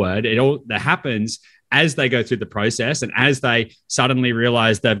move forward. That happens as they go through the process, and as they suddenly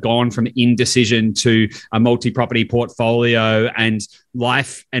realize they've gone from indecision to a multi-property portfolio, and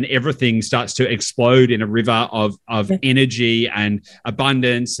life and everything starts to explode in a river of energy and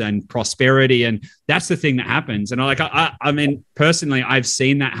abundance and prosperity. And that's the thing that happens. And I mean, personally, I've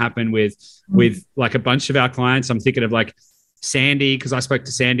seen that happen with like a bunch of our clients. I'm thinking of like Sandy, because I spoke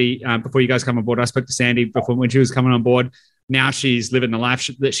to Sandy before you guys come on board. I spoke to Sandy before when she was coming on board. Now she's living the life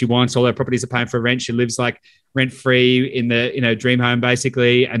that she wants. All her properties are paying for rent. She lives like rent-free in the, you know, dream home,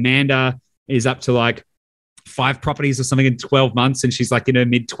 basically. Amanda is up to like 5 properties or something in 12 months. And she's like in her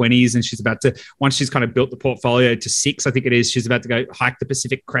mid-20s, and she's about to, once she's kind of built the portfolio to 6, I think it is, she's about to go hike the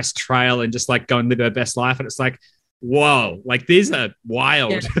Pacific Crest Trail and just like go and live her best life. And it's like, whoa, like these are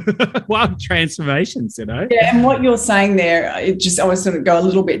wild, wild transformations, you know? Yeah, and what you're saying there, I was sort of go a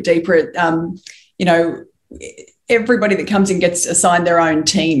little bit deeper at, you know, everybody that comes in gets assigned their own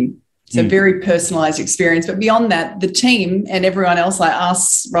team. It's a very personalized experience. But beyond that, the team and everyone else, like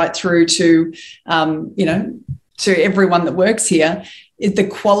us, right through to, you know, to everyone that works here, is the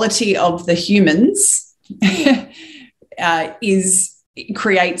quality of the humans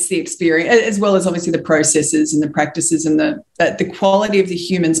creates the experience, as well as obviously the processes and the practices and the quality of the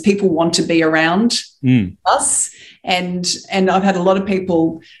humans. People want to be around us. And I've had a lot of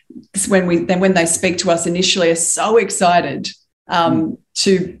people when they speak to us initially are so excited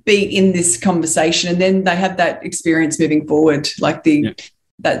to be in this conversation, and then they have that experience moving forward, like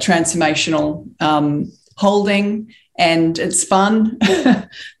that transformational holding, and it's fun,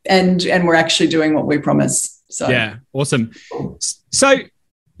 and we're actually doing what we promise. So yeah, awesome. So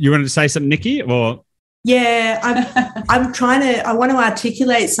you wanted to say something, Nicky, or? Yeah, I want to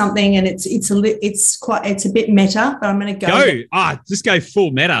articulate something, and it's a bit meta, but I'm going to go. Just go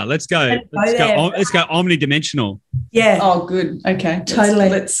full meta. Let's go omnidimensional. Yeah. Oh, good. Okay. Totally.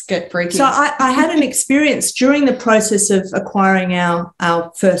 Let's get freaky. So I had an experience during the process of acquiring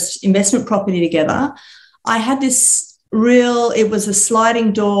our first investment property together. I had this it was a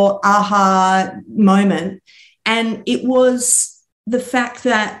sliding door aha moment, and it was the fact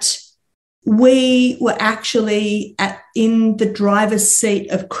that we were actually in the driver's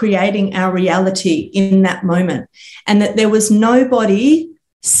seat of creating our reality in that moment, and that there was nobody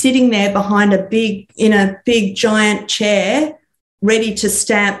sitting there behind a big giant chair ready to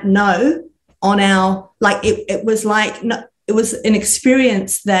stamp no on our, like it was like, no, it was an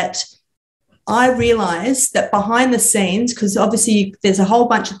experience that I realised that behind the scenes, because obviously there's a whole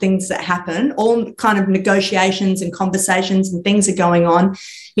bunch of things that happen, all kind of negotiations and conversations and things are going on,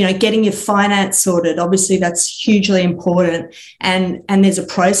 you know, getting your finance sorted, obviously that's hugely important, and there's a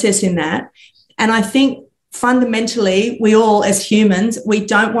process in that. And I think fundamentally we all as humans, we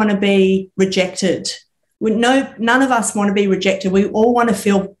don't want to be rejected. None of us want to be rejected. We all want to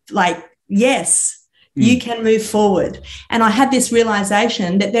feel like, yes, you can move forward. And I had this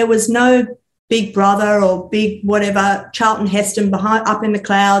realisation that there was no big brother or big whatever, Charlton Heston behind up in the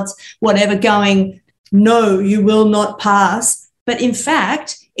clouds, whatever, going, no, you will not pass. But in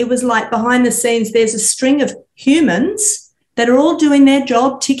fact, it was like behind the scenes, there's a string of humans that are all doing their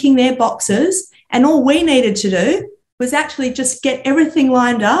job, ticking their boxes, and all we needed to do was actually just get everything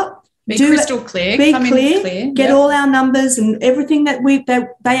lined up. Be crystal clear. Be clear, get all our numbers and everything that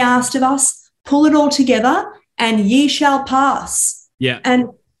they asked of us, pull it all together, and ye shall pass. Yeah. And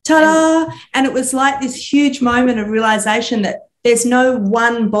ta-da! And it was like this huge moment of realisation that there's no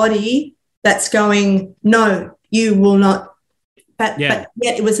one body that's going, no, you will not. But yet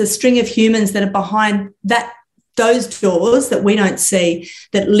it was a string of humans that are behind that those doors that we don't see,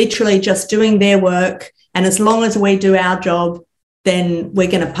 that literally just doing their work, and as long as we do our job, then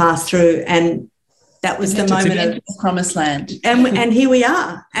we're going to pass through. And that was the moment of the promised land. And here we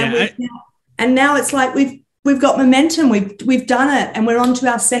are. And now it's like we've got momentum. We've done it, and we're on to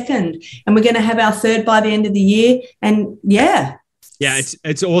our second, and we're going to have our third by the end of the year. And yeah,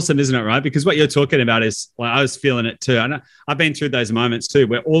 it's awesome, isn't it? Right? Because what you're talking about is, well, I was feeling it too. And I've been through those moments too,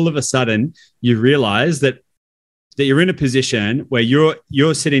 where all of a sudden you realize that you're in a position where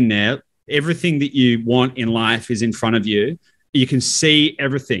you're sitting there. Everything that you want in life is in front of you. You can see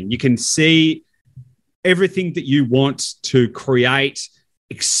everything. You can see everything that you want to create,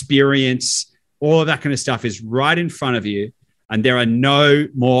 experience, all of that kind of stuff is right in front of you. And there are no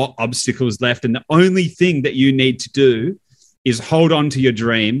more obstacles left. And the only thing that you need to do is hold on to your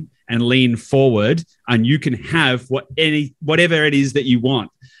dream and lean forward, and you can have whatever it is that you want.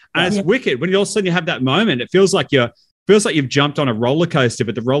 And it's wicked. When all of a sudden you have that moment, it feels like you've jumped on a roller coaster,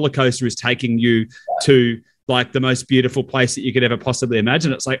 but the roller coaster is taking you to like the most beautiful place that you could ever possibly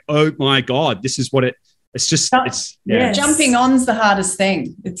imagine. It's like, oh my God, this is what jumping on's the hardest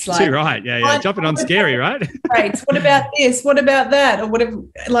thing. It's like, too right. Yeah. Jumping on's scary, right? Great. What about this? What about that? Or whatever,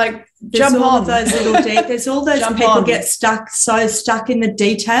 like there's jump all on. Of those little there's all those Jump people on. get stuck in the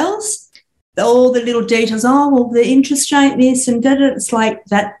details. All the little details. Oh, well, the interest rate, this and that. It's like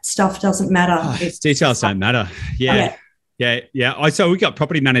that stuff doesn't matter. Details don't matter. Yeah. So we got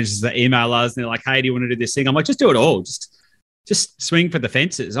property managers that email us and they're like, hey, do you want to do this thing? I'm like, just do it all. Just swing for the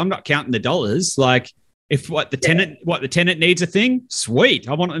fences. I'm not counting the dollars. Like if what the tenant needs a thing, sweet.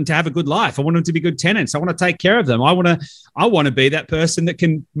 I want them to have a good life. I want them to be good tenants. I want to take care of them. I want to be that person that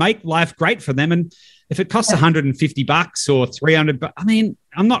can make life great for them. And if it costs $150 or $300, I mean,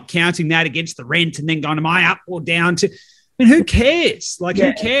 I'm not counting that against the rent and then going, am I up or down to? I mean, who cares? Like,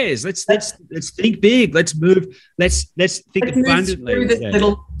 who cares? Let's think big. Let's move. Let's think abundantly. Through the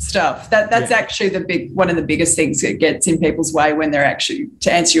little stuff. That's actually one of the biggest things that gets in people's way when they're actually,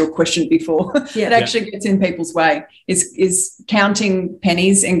 to answer your question before, it actually gets in people's way is counting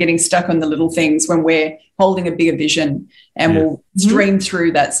pennies and getting stuck on the little things when we're holding a bigger vision, and we'll stream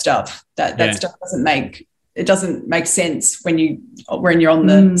through that stuff. That stuff doesn't make sense when you're on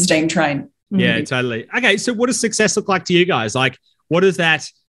the steam train. Yeah, totally. Okay, so what does success look like to you guys? Like, what is that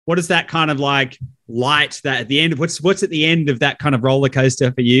kind of like light that at the end of what's at the end of that kind of roller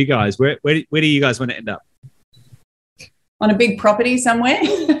coaster for you guys? Where do you guys want to end up? On a big property somewhere.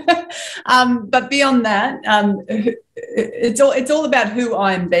 But beyond that, it's all about who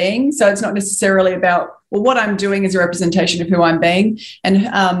I'm being. So it's not necessarily about, well, what I'm doing is a representation of who I'm being.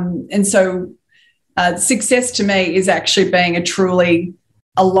 And so success to me is actually being a truly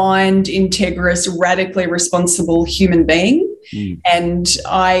aligned, integrous, radically responsible human being. And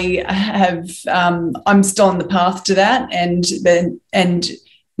I'm still on the path to that. And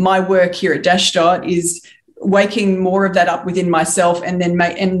my work here at Dashdot is waking more of that up within myself, and then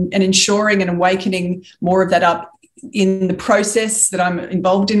and ensuring and awakening more of that up in the process that I'm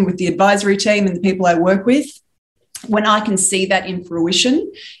involved in with the advisory team and the people I work with. When I can see that in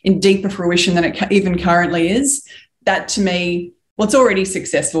fruition, in deeper fruition than it even currently is, that to me, well, it's already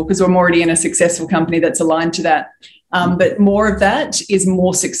successful because I'm already in a successful company that's aligned to that. But more of that is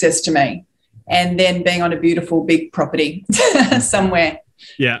more success to me. And then being on a beautiful big property somewhere.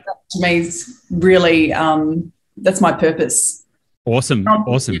 Yeah. That to me is really, that's my purpose. Awesome.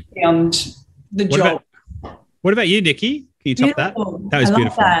 Beyond the job. What about you, Nicky? Can you top that? That was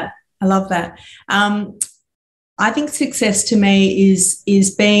beautiful. I love that. I think success to me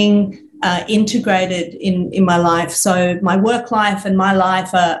is being integrated in my life. So my work life and my life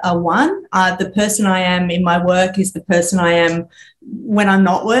are one. The person I am in my work is the person I am when I'm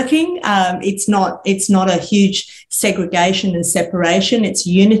not working. It's not a huge segregation and separation. It's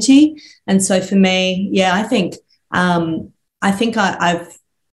unity. And so for me, I think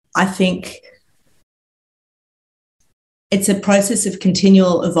it's a process of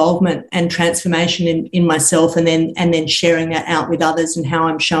continual evolvement and transformation in myself, and then sharing that out with others and how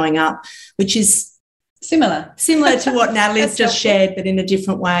I'm showing up, which is similar to what Natalie's just shared, but in a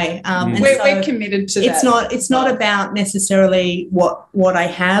different way. We're committed to that. It's not about necessarily what I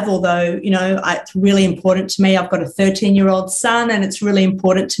have, although, it's really important to me. I've got a 13-year-old son, and it's really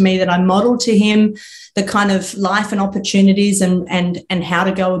important to me that I model to him the kind of life and opportunities and how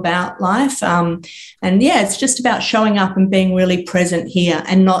to go about life. It's just about showing up and being really present here,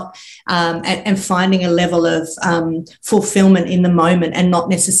 and not and finding a level of fulfillment in the moment, and not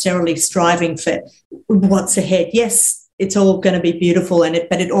necessarily striving for what's ahead. Yes, it's all going to be beautiful,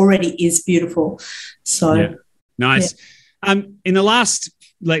 but it already is beautiful. So nice. In the last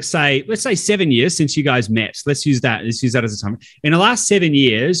let's say 7 years since you guys met. Let's use that as a time. In the last 7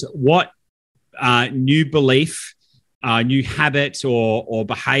 years, what new belief, new habit or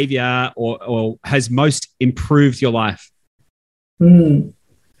behavior or has most improved your life? Good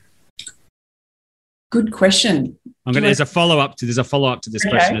question. There's a follow-up to this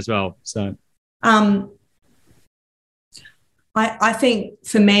question as well. So I think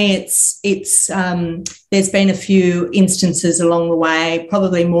for me, it's there's been a few instances along the way,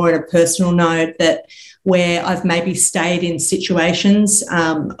 probably more at a personal note, that where I've maybe stayed in situations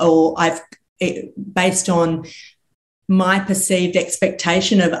or based on my perceived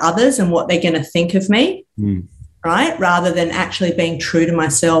expectation of others and what they're going to think of me, right, rather than actually being true to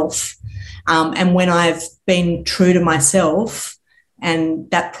myself. And when I've been true to myself,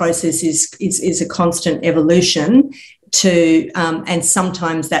 and that process is a constant evolution. And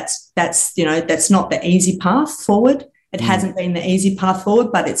sometimes that's not the easy path forward. It hasn't been the easy path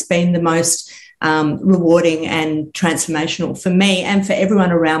forward, but it's been the most rewarding and transformational for me and for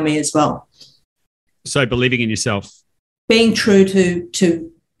everyone around me as well. So believing in yourself, being true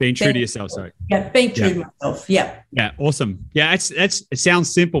to being true to yourself. Sorry, being true to myself. Yeah, awesome. Yeah, it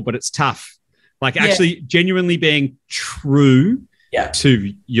sounds simple, but it's tough. Like actually, genuinely being true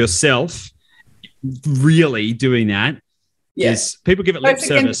to yourself. Really doing that is people give it lip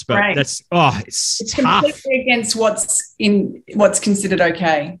service, but it's tough. Completely against what's considered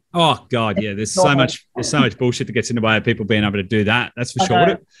okay. Oh God, yeah. There's so much bullshit that gets in the way of people being able to do that. That's for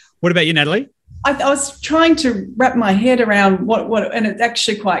sure. What about you, Natalie? I was trying to wrap my head around what, and it's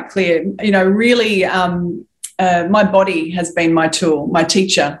actually quite clear. Really, my body has been my tool, my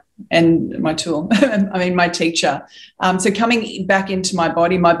teacher. And my tool, my teacher. So coming back into my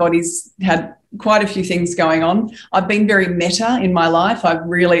body's had quite a few things going on. I've been very meta in my life. I've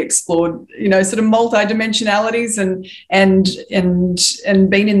really explored, sort of multidimensionalities and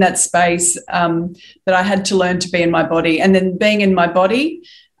been in that space that I had to learn to be in my body. And then being in my body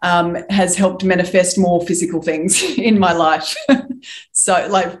has helped manifest more physical things in my life. So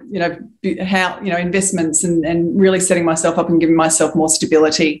investments and really setting myself up and giving myself more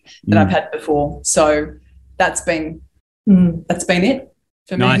stability than I've had before. So that's been it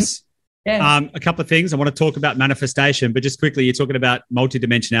for me. Nice. Yeah. A couple of things. I want to talk about manifestation, but just quickly, you're talking about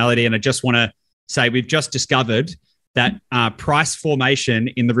multidimensionality. And I just want to say we've just discovered that price formation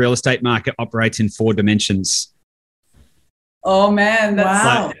in the real estate market operates in 4 dimensions. Oh man,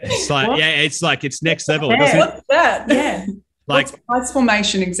 that's wow! It's next level. What's that? Yeah, what's price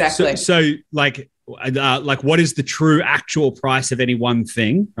formation exactly? So what is the true actual price of any one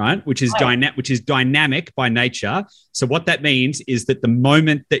thing, right? Which is dynamic by nature. So what that means is that the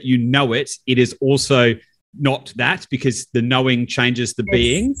moment that you know it, it is also not that, because the knowing changes the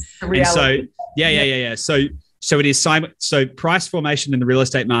being. And so So it is so price formation in the real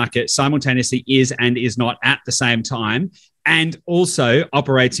estate market simultaneously is and is not at the same time, and also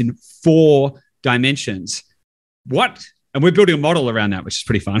operates in 4 dimensions. And we're building a model around that, which is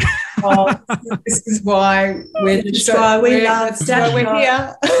pretty fun. This is why we're here.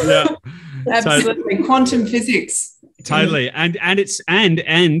 Yeah, absolutely. Quantum physics. Totally. And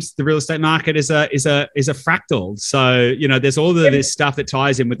the real estate market is a fractal. So, there's all of this stuff that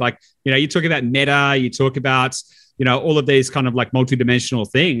ties in with, you talk about meta, you talk about, all of these kind of like multidimensional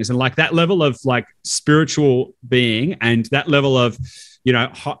things, and like that level of like spiritual being and that level of,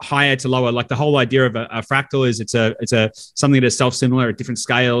 higher to lower, like the whole idea of a fractal is it's a something that is self-similar at different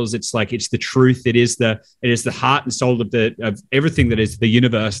scales. It's like, it's the truth. It is the heart and soul of everything that is the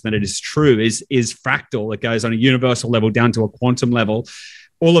universe, that it is true is fractal. It goes on a universal level down to a quantum level.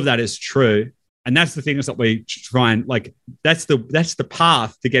 All of that is true. And that's the thing is that we try and that's the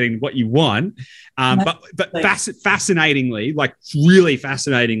path to getting what you want. But fascinatingly, really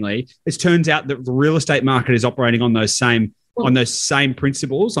fascinatingly, it turns out that the real estate market is operating on those same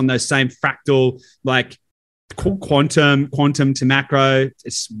principles, on those same fractal, quantum to macro.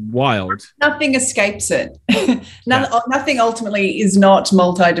 It's wild. Nothing escapes it. Nothing ultimately is not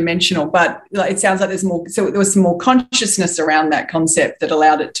multidimensional, but it sounds like there's more. So there was some more consciousness around that concept that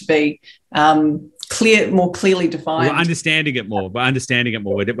allowed it to be more clearly defined. We're understanding it more. We're understanding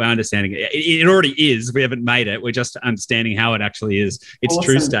it. It already is. We haven't made it. We're just understanding how it actually is. Its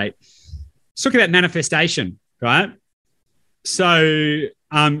true state. Let's talk about manifestation, right? So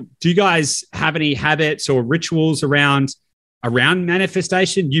do you guys have any habits or rituals around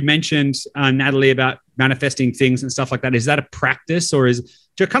manifestation? You mentioned, Natalie, about manifesting things and stuff like that. Is that a practice, or do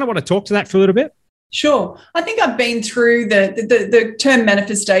you kind of want to talk to that for a little bit? Sure. I think I've been through the term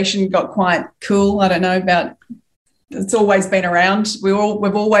manifestation got quite cool. I don't know about, it's always been around. We've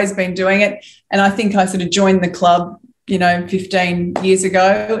always been doing it. And I think I sort of joined the club, 15 years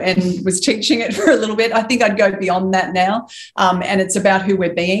ago and was teaching it for a little bit. I think I'd go beyond that now. And it's about who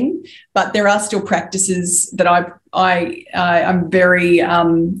we're being. But there are still practices that I'm very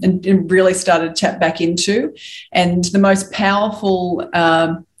and really started to tap back into. And the most powerful,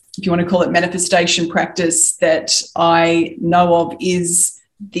 if you want to call it manifestation practice that I know of, is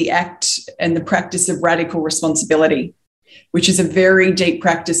the act and the practice of radical responsibility, which is a very deep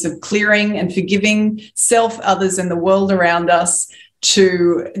practice of clearing and forgiving self, others, and the world around us,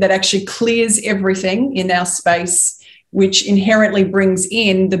 that actually clears everything in our space, which inherently brings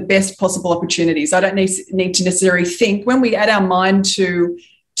in the best possible opportunities. I don't need to necessarily think. When we add our mind too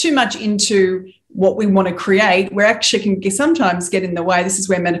much into what we want to create, we actually can sometimes get in the way. This is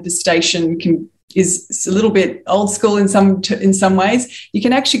where manifestation is a little bit old school in some ways. You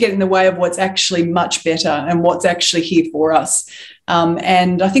can actually get in the way of what's actually much better and what's actually here for us.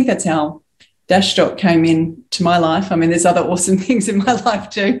 And I think that's how Dashdot came into my life. I mean, there's other awesome things in my life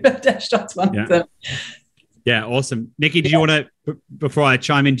too, but Dashdot's one of them. Yeah, awesome. Nikki, do you want to, before I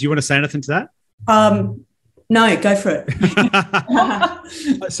chime in, do you want to say anything to that? No, go for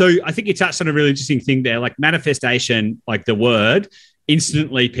it. So I think you touched on a really interesting thing there, like manifestation, like the word.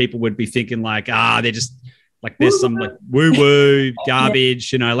 Instantly people would be thinking like, they're just like, there's some like woo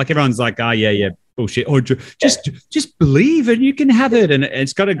garbage, like everyone's like, yeah, bullshit, or just believe and you can have it. And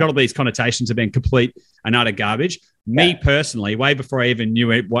it's got all these connotations of being complete and utter garbage. Me personally, way before I even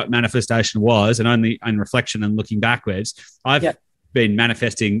knew what manifestation was, and only in reflection and looking backwards, I've been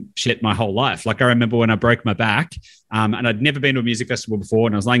manifesting shit my whole life. Like I remember when I broke my back and I'd never been to a music festival before,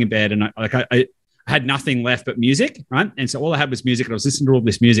 and I was laying in bed and I had nothing left but music, right? And so all I had was music, and I was listening to all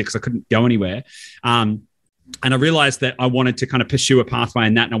this music because I couldn't go anywhere. And I realized that I wanted to kind of pursue a pathway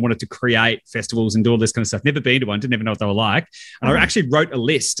in that, and I wanted to create festivals and do all this kind of stuff. Never been to one, didn't even know what they were like. And I actually wrote a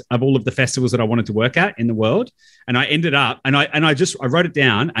list of all of the festivals that I wanted to work at in the world. And I ended up, and I wrote it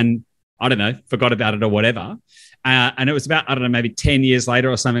down, and I don't know, forgot about it or whatever. And it was about, I don't know, maybe 10 years later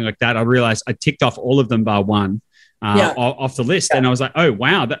or something like that, I realized I ticked off all of them bar one off the list. And I was like, oh,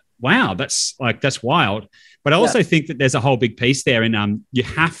 wow, that's wild. But I also think that there's a whole big piece there. And you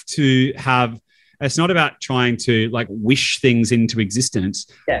have to have, it's not about trying to like wish things into existence.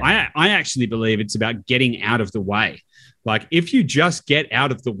 Yeah. I actually believe it's about getting out of the way. Like if you just get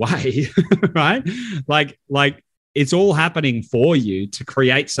out of the way, right? Like it's all happening for you to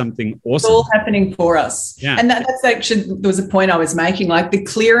create something awesome. It's all happening for us. Yeah. And that's actually, there was a point I was making, like the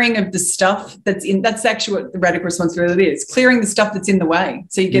clearing of the stuff that's actually what the radical responsibility is, clearing the stuff that's in the way.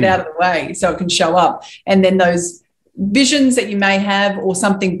 So you get out of the way so it can show up. And then those visions that you may have or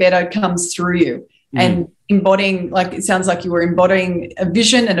something better comes through you. And embodying, like it sounds like you were embodying a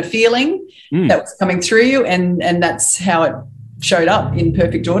vision and a feeling that was coming through you. And that's how it showed up in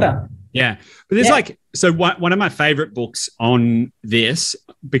perfect order. Yeah. But there's so one of my favorite books on this,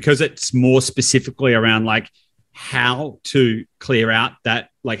 because it's more specifically around like how to clear out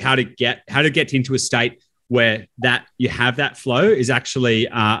that, like how to get into a state where that you have that flow, is actually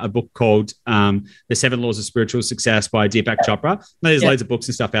a book called The 7 Laws of Spiritual Success by Deepak Chopra. There's loads of books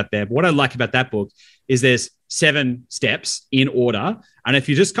and stuff out there. But what I like about that book is there's 7 steps in order. And if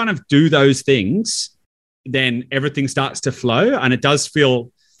you just kind of do those things, then everything starts to flow. And it does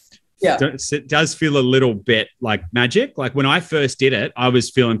feel a little bit like magic. Like when I first did it, I was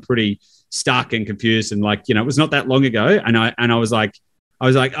feeling pretty stuck and confused. And like, it was not that long ago. And I was like,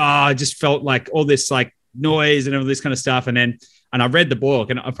 I just felt like all this like noise and all this kind of stuff. And I read the book,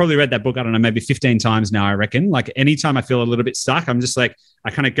 and I've probably read that book, I don't know, maybe 15 times now, I reckon. Like anytime I feel a little bit stuck, I'm just like,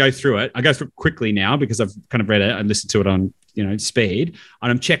 I kind of go through it. I go through it quickly now because I've kind of read it and listened to it on, speed.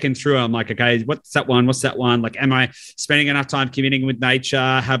 And I'm checking through. I'm like, okay, what's that one? What's that one? Like, am I spending enough time communing with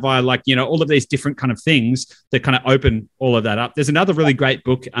nature? Have I all of these different kind of things that kind of open all of that up? There's another really great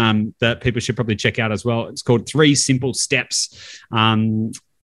book that people should probably check out as well. It's called 3 Simple Steps.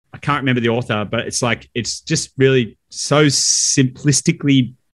 I can't remember the author, but it's just really so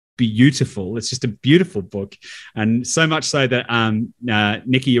simplistically beautiful. It's just a beautiful book. And so much so that,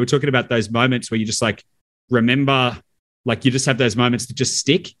 Nicky, you were talking about those moments where you just like remember, like you just have those moments that just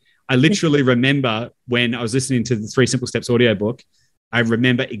stick. I literally remember when I was listening to the 3 Simple Steps audiobook, I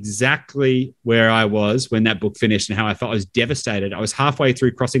remember exactly where I was when that book finished and how I felt. I was devastated. I was halfway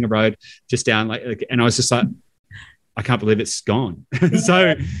through crossing a road just down and I was just like, I can't believe it's gone.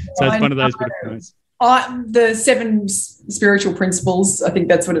 so it's one of those bit of points. The 7 spiritual principles, I think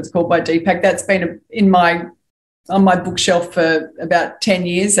that's what it's called by Deepak. That's been on my bookshelf for about 10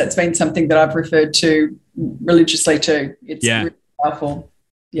 years. That's been something that I've referred to religiously too. It's really powerful.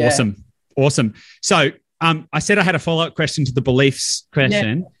 Yeah. Awesome. So I said I had a follow-up question to the beliefs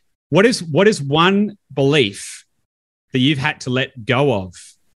question. Yeah. What is one belief that you've had to let go of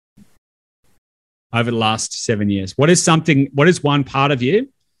over the last 7 years? What is one part of you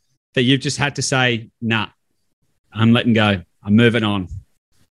that you've just had to say, nah, I'm letting go, I'm moving on?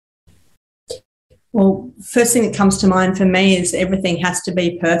 Well, first thing that comes to mind for me is everything has to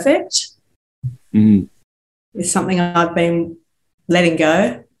be perfect. It's something I've been letting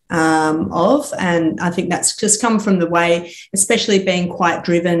go of, and I think that's just come from the way, especially being quite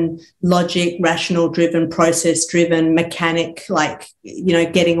driven, logic, rational driven, process driven, mechanic, like,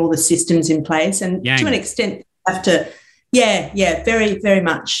 getting all the systems in place. And to an extent, you have to, very, very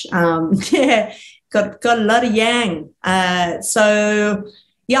much. Got a lot of yang. So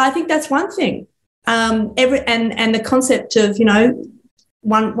I think that's one thing. And the concept of,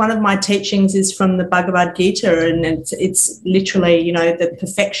 one of my teachings is from the Bhagavad Gita, and it's literally, the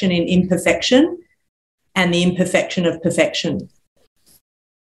perfection in imperfection and the imperfection of perfection.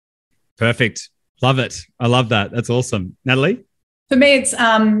 Perfect. Love it. I love that. That's awesome. Natalie? For me, it's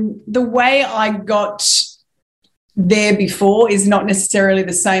the way I got there before is not necessarily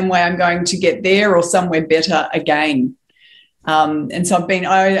the same way I'm going to get there or somewhere better again. And so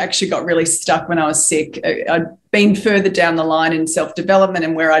I actually got really stuck when I was sick. I'd been further down the line in self-development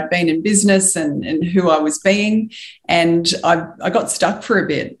and where I'd been in business and who I was being. And I got stuck for a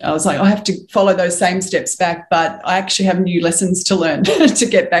bit. I was like, I have to follow those same steps back, but I actually have new lessons to learn to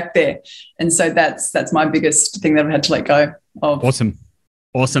get back there. And so that's my biggest thing that I've had to let go of. Awesome.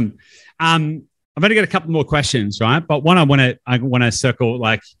 I've only got a couple more questions, right? But one I want to circle,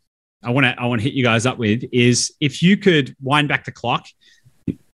 like, I want to hit you guys up with is, if you could wind back the clock,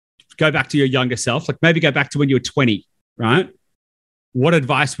 go back to your younger self, like maybe go back to when you were 20, right? What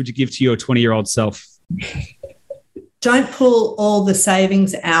advice would you give to your 20-year-old self? Don't pull all the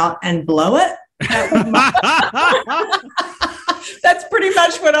savings out and blow it. That's pretty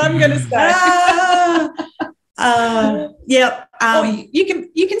much what I'm going to say. Yep.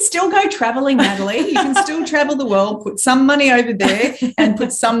 You can still go traveling, Natalie. You can still travel the world, put some money over there and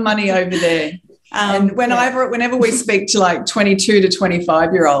put some money over there. And whenever we speak to like 22 to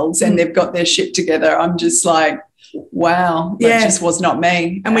 25-year-olds and they've got their shit together, I'm just like, wow, that just was not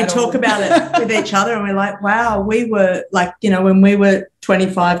me. And we talk about it with each other and we're like, wow, we were like, when we were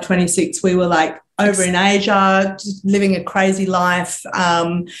 25, 26, we were like over in Asia, just living a crazy life,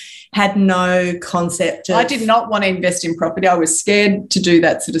 had no concept of... I did not want to invest in property. I was scared to do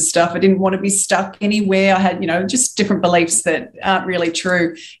that sort of stuff. I didn't want to be stuck anywhere. I had, just different beliefs that aren't really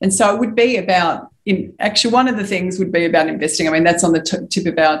true. And so it would be about, actually one of the things would be about investing. I mean, that's on the tip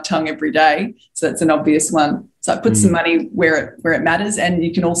of our tongue every day. So that's an obvious one. So put some money where it matters, and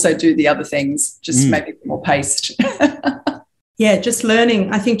you can also do the other things, just maybe more paced. Yeah, just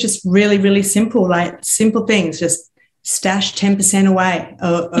learning. I think just really, really simple things. Just stash 10% away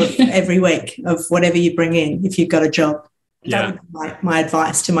of every week of whatever you bring in if you've got a job. Yeah. That would be my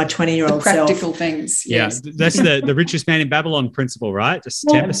advice to my 20-year-old self. Practical things. Yeah, yes. That's the richest man in Babylon principle, right? Just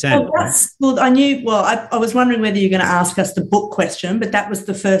 10%. I was wondering whether you're going to ask us the book question, but that was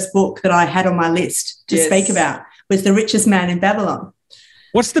the first book that I had on my list to speak about, was The Richest Man in Babylon.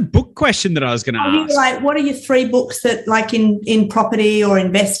 What's the book question that I was going to ask? Like, what are your 3 books that, like, in property or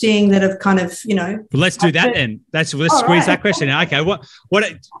investing that have kind of, Well, let's do that then. Let's squeeze that question in. Okay,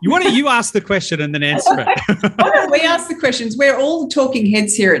 you ask the question and then answer it. Why don't we ask the questions? We're all talking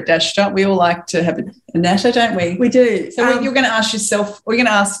heads here at Dashdot. We all like to have a natter, don't we? We do. So you're going to ask yourself. We're going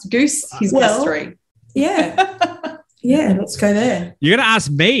to ask Goose his best 3. Yeah. Yeah, let's go there. You're going to ask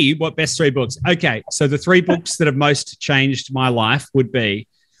me what best 3 books. Okay, so the 3 books that have most changed my life would be,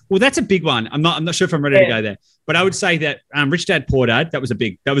 well, that's a big one. I'm not sure if I'm ready to go there, but I would say that Rich Dad Poor Dad, that was a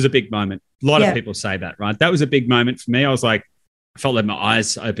big moment. A lot of people say that, right? That was a big moment for me. I was like, I felt like my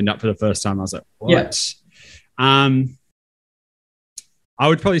eyes opened up for the first time. I was like, what? Yeah. I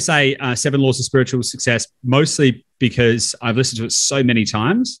would probably say 7 Laws of Spiritual Success, mostly because I've listened to it so many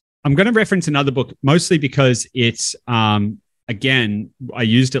times. I'm going to reference another book mostly because it's, again, I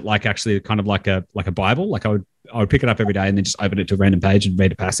used it like actually kind of like a Bible. Like I would pick it up every day and then just open it to a random page and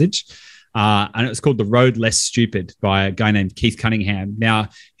read a passage. And it was called The Road Less Stupid by a guy named Keith Cunningham. Now,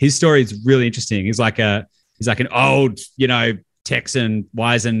 his story is really interesting. He's like an old, Texan,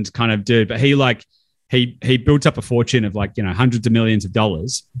 wizened kind of dude, but he built up a fortune of hundreds of millions of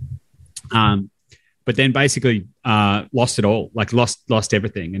dollars. But then basically lost it all, lost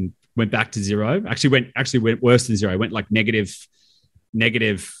everything and went back to zero. Actually went worse than zero. Went like negative,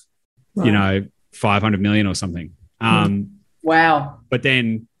 right. 500 million or something. Wow. But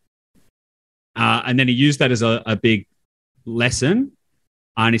then, and then he used that as a big lesson,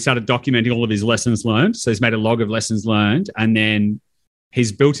 and he started documenting all of his lessons learned. So he's made a log of lessons learned, and then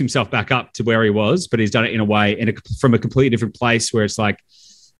he's built himself back up to where he was, but he's done it in a way from a completely different place where it's like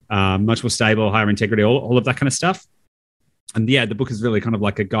much more stable, higher integrity, all of that kind of stuff. And yeah, the book is really kind of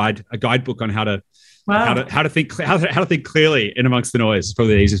like a guidebook on how to think clearly in amongst the noise. It's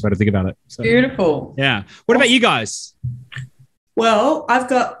probably the easiest way to think about it. So, beautiful. Yeah. What about you guys? Well, I've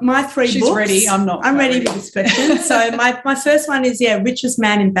got my 3 books. She's ready. I'm not. I'm ready for this question. So my first one is Richest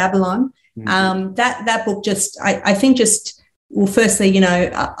Man in Babylon. That book I think well, firstly,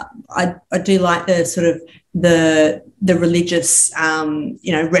 I do like the sort of the religious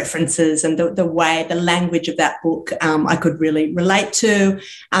references and the language of that book I could really relate to,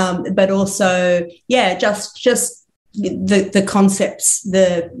 but also just the concepts,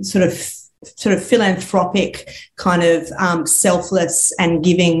 the sort of philanthropic kind of selfless and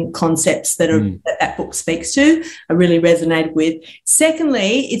giving concepts that book speaks to, I really resonated with.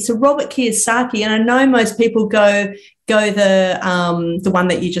 Secondly, it's a Robert Kiyosaki, and I know most people go the one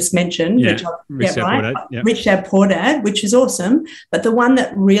that you just mentioned, Rich Dad Poor Dad, which is awesome. But the one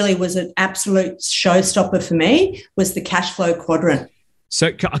that really was an absolute showstopper for me was the Cash Flow Quadrant. So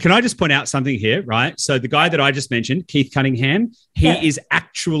can I just point out something here, right? So the guy that I just mentioned, Keith Cunningham, he is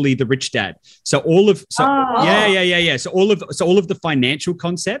actually the rich dad. So all of So all of the financial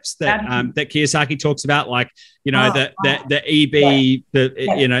concepts that Kiyosaki talks about, like the EB,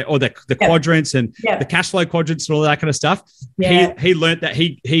 or the quadrants and the cash flow quadrants and all that kind of stuff. Yeah. He learned that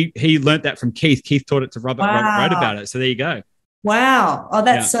he learned that from Keith. Keith taught it to Robert. Wow. Robert wrote about it. So there you go. Wow. Oh,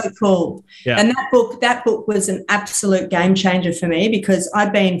 that's so cool. Yeah. And that book was an absolute game changer for me, because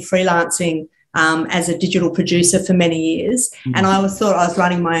I'd been freelancing as a digital producer for many years, and I always thought I was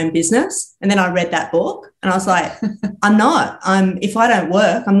running my own business. And then I read that book and I was like, if I don't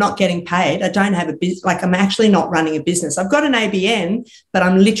work, I'm not getting paid. I don't have a business. Like, I'm actually not running a business. I've got an ABN, but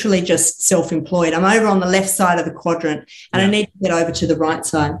I'm literally just self-employed. I'm over on the left side of the quadrant, and I need to get over to the right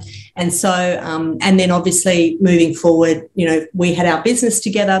side. And so, and then obviously moving forward, we had our business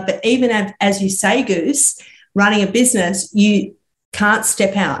together, but even as you say, Goose, running a business, you can't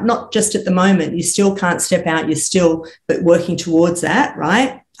step out, not just at the moment. You still can't step out. You're still but working towards that,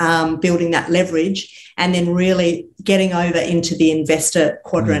 right? Building that leverage, and then really getting over into the investor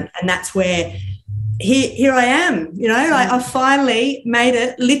quadrant. And that's where here I am, I finally made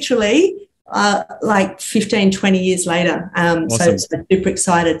it, literally like 15, 20 years later. Awesome. So super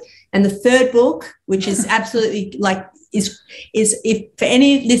excited. And the third book, which is absolutely is if for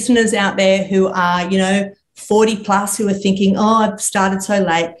any listeners out there who are, 40 plus, who are thinking, I've started so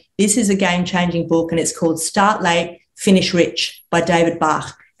late, this is a game-changing book, and it's called Start Late, Finish Rich by David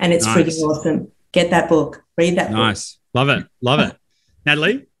Bach, and it's freaking awesome. Get that book. Read that book. Nice. Love it.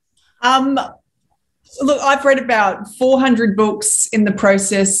 Natalie? Look, I've read about 400 books in the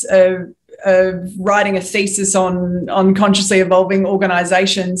process of writing a thesis on consciously evolving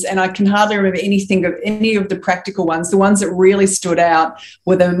organizations, and I can hardly remember any of the practical ones. The ones that really stood out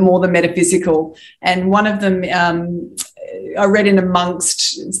were the metaphysical, and one of them I read in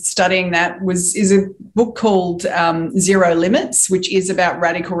amongst studying that is a book called Zero Limits, which is about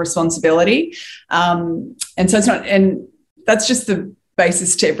radical responsibility, and so it's not, and that's just the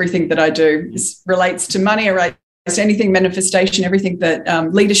basis to everything that I do. This relates to money, to anything manifestation, everything that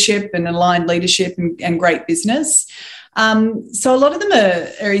leadership and aligned leadership and great business. So a lot of them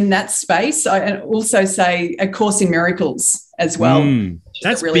are in that space. I also say A Course in Miracles as well.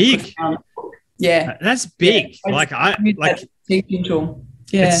 That's really big. Yeah, that's big. Yeah, teaching tool.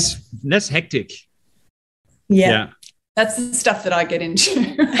 Yeah, that's hectic. Yeah, that's the stuff that I get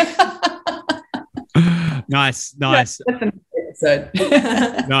into. Nice. So.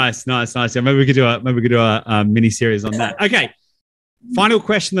 Nice. Yeah, maybe we could do a mini series on that. Okay. Final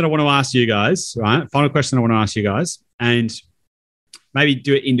question that I want to ask you guys, right? And maybe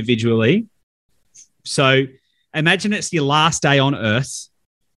do it individually. So imagine it's your last day on Earth,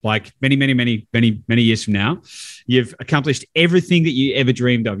 like many years from now. You've accomplished everything that you ever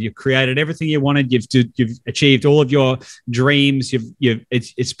dreamed of. You've created everything you wanted. You've achieved all of your dreams.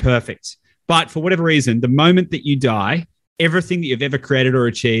 It's perfect. But for whatever reason, the moment that you die, everything that you've ever created or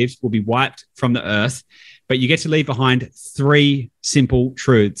achieved will be wiped from the earth, but you get to leave behind 3 simple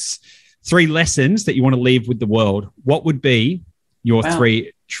truths, 3 lessons that you want to leave with the world. What would be your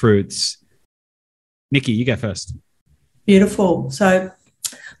 3 truths? Nicky, you go first. Beautiful. So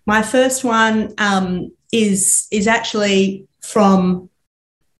my first one is actually from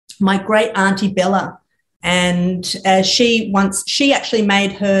my great auntie Bella. And she came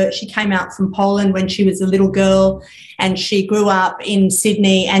out from Poland when she was a little girl, and she grew up in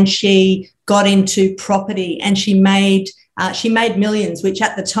Sydney, and she got into property, and she made She made millions, which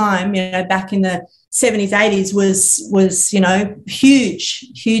at the time, back in the 70s, 80s was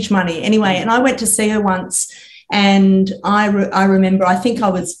huge money. Anyway, and I went to see her once, and I remember, I think I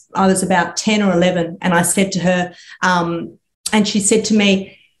was about 10 or 11, and I said to her, and she said to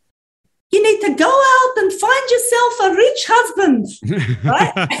me, "You need to go out and find yourself a rich husband,"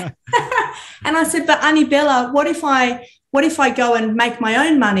 right? And I said, "But Auntie Bella, what if I go and make my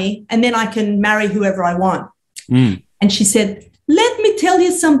own money and then I can marry whoever I want?" And she said, "Let me tell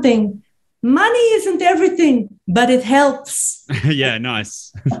you something. Money isn't everything, but it helps." Yeah,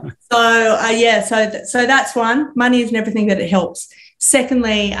 nice. So that's one. Money isn't everything, but it helps.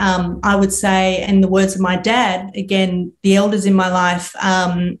 Secondly, I would say, in the words of my dad, again, the elders in my life,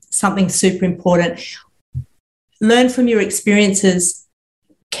 something super important. Learn from your experiences.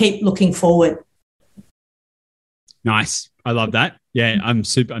 Keep looking forward. Nice. I love that. Yeah, I'm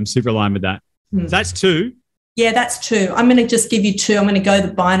super aligned with that. So that's 2. Yeah, that's 2. I'm going to just give you 2. I'm going to go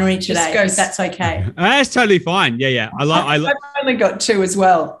the binary today, if that's okay. That's totally fine. Yeah. I've only got 2 as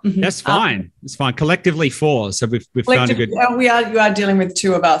well. That's fine. It's fine. Collectively 4. So we've found a good. You are dealing with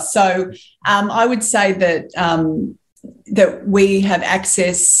 2 of us. So I would say that that we have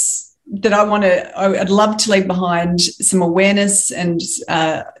access. That I'd love to leave behind some awareness, and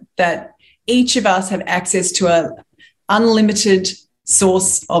that each of us have access to an unlimited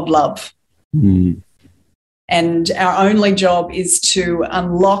source of love. And our only job is to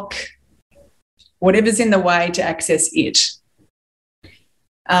unlock whatever's in the way to access it.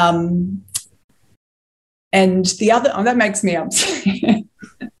 And the other, that makes me upset.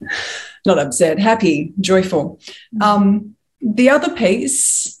 Not upset, happy, joyful. The other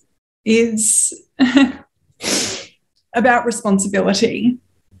piece is about responsibility,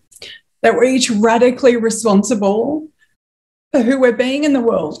 that we're each radically responsible for who we're being in the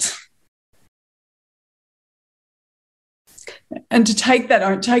world. And to take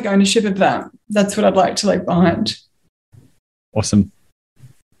ownership of that. That's what I'd like to leave behind. Awesome.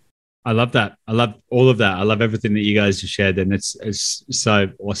 I love that. I love all of that. I love everything that you guys just shared, and it's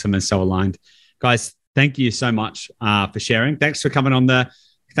so awesome and so aligned. Guys, thank you so much for sharing. Thanks for coming on the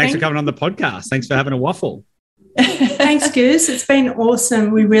podcast. Thanks for having a waffle. Thanks, Goose. It's been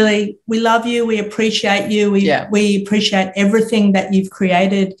awesome. We love you. We appreciate you. We appreciate everything that you've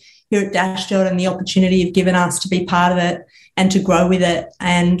created here at Dashdot and the opportunity you've given us to be part of it and to grow with it.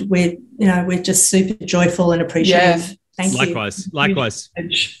 And we're just super joyful and appreciative. Yeah. Thank you. Likewise.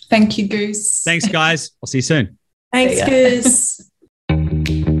 Thank you, Goose. Thanks, guys. I'll see you soon. Thanks, Goose.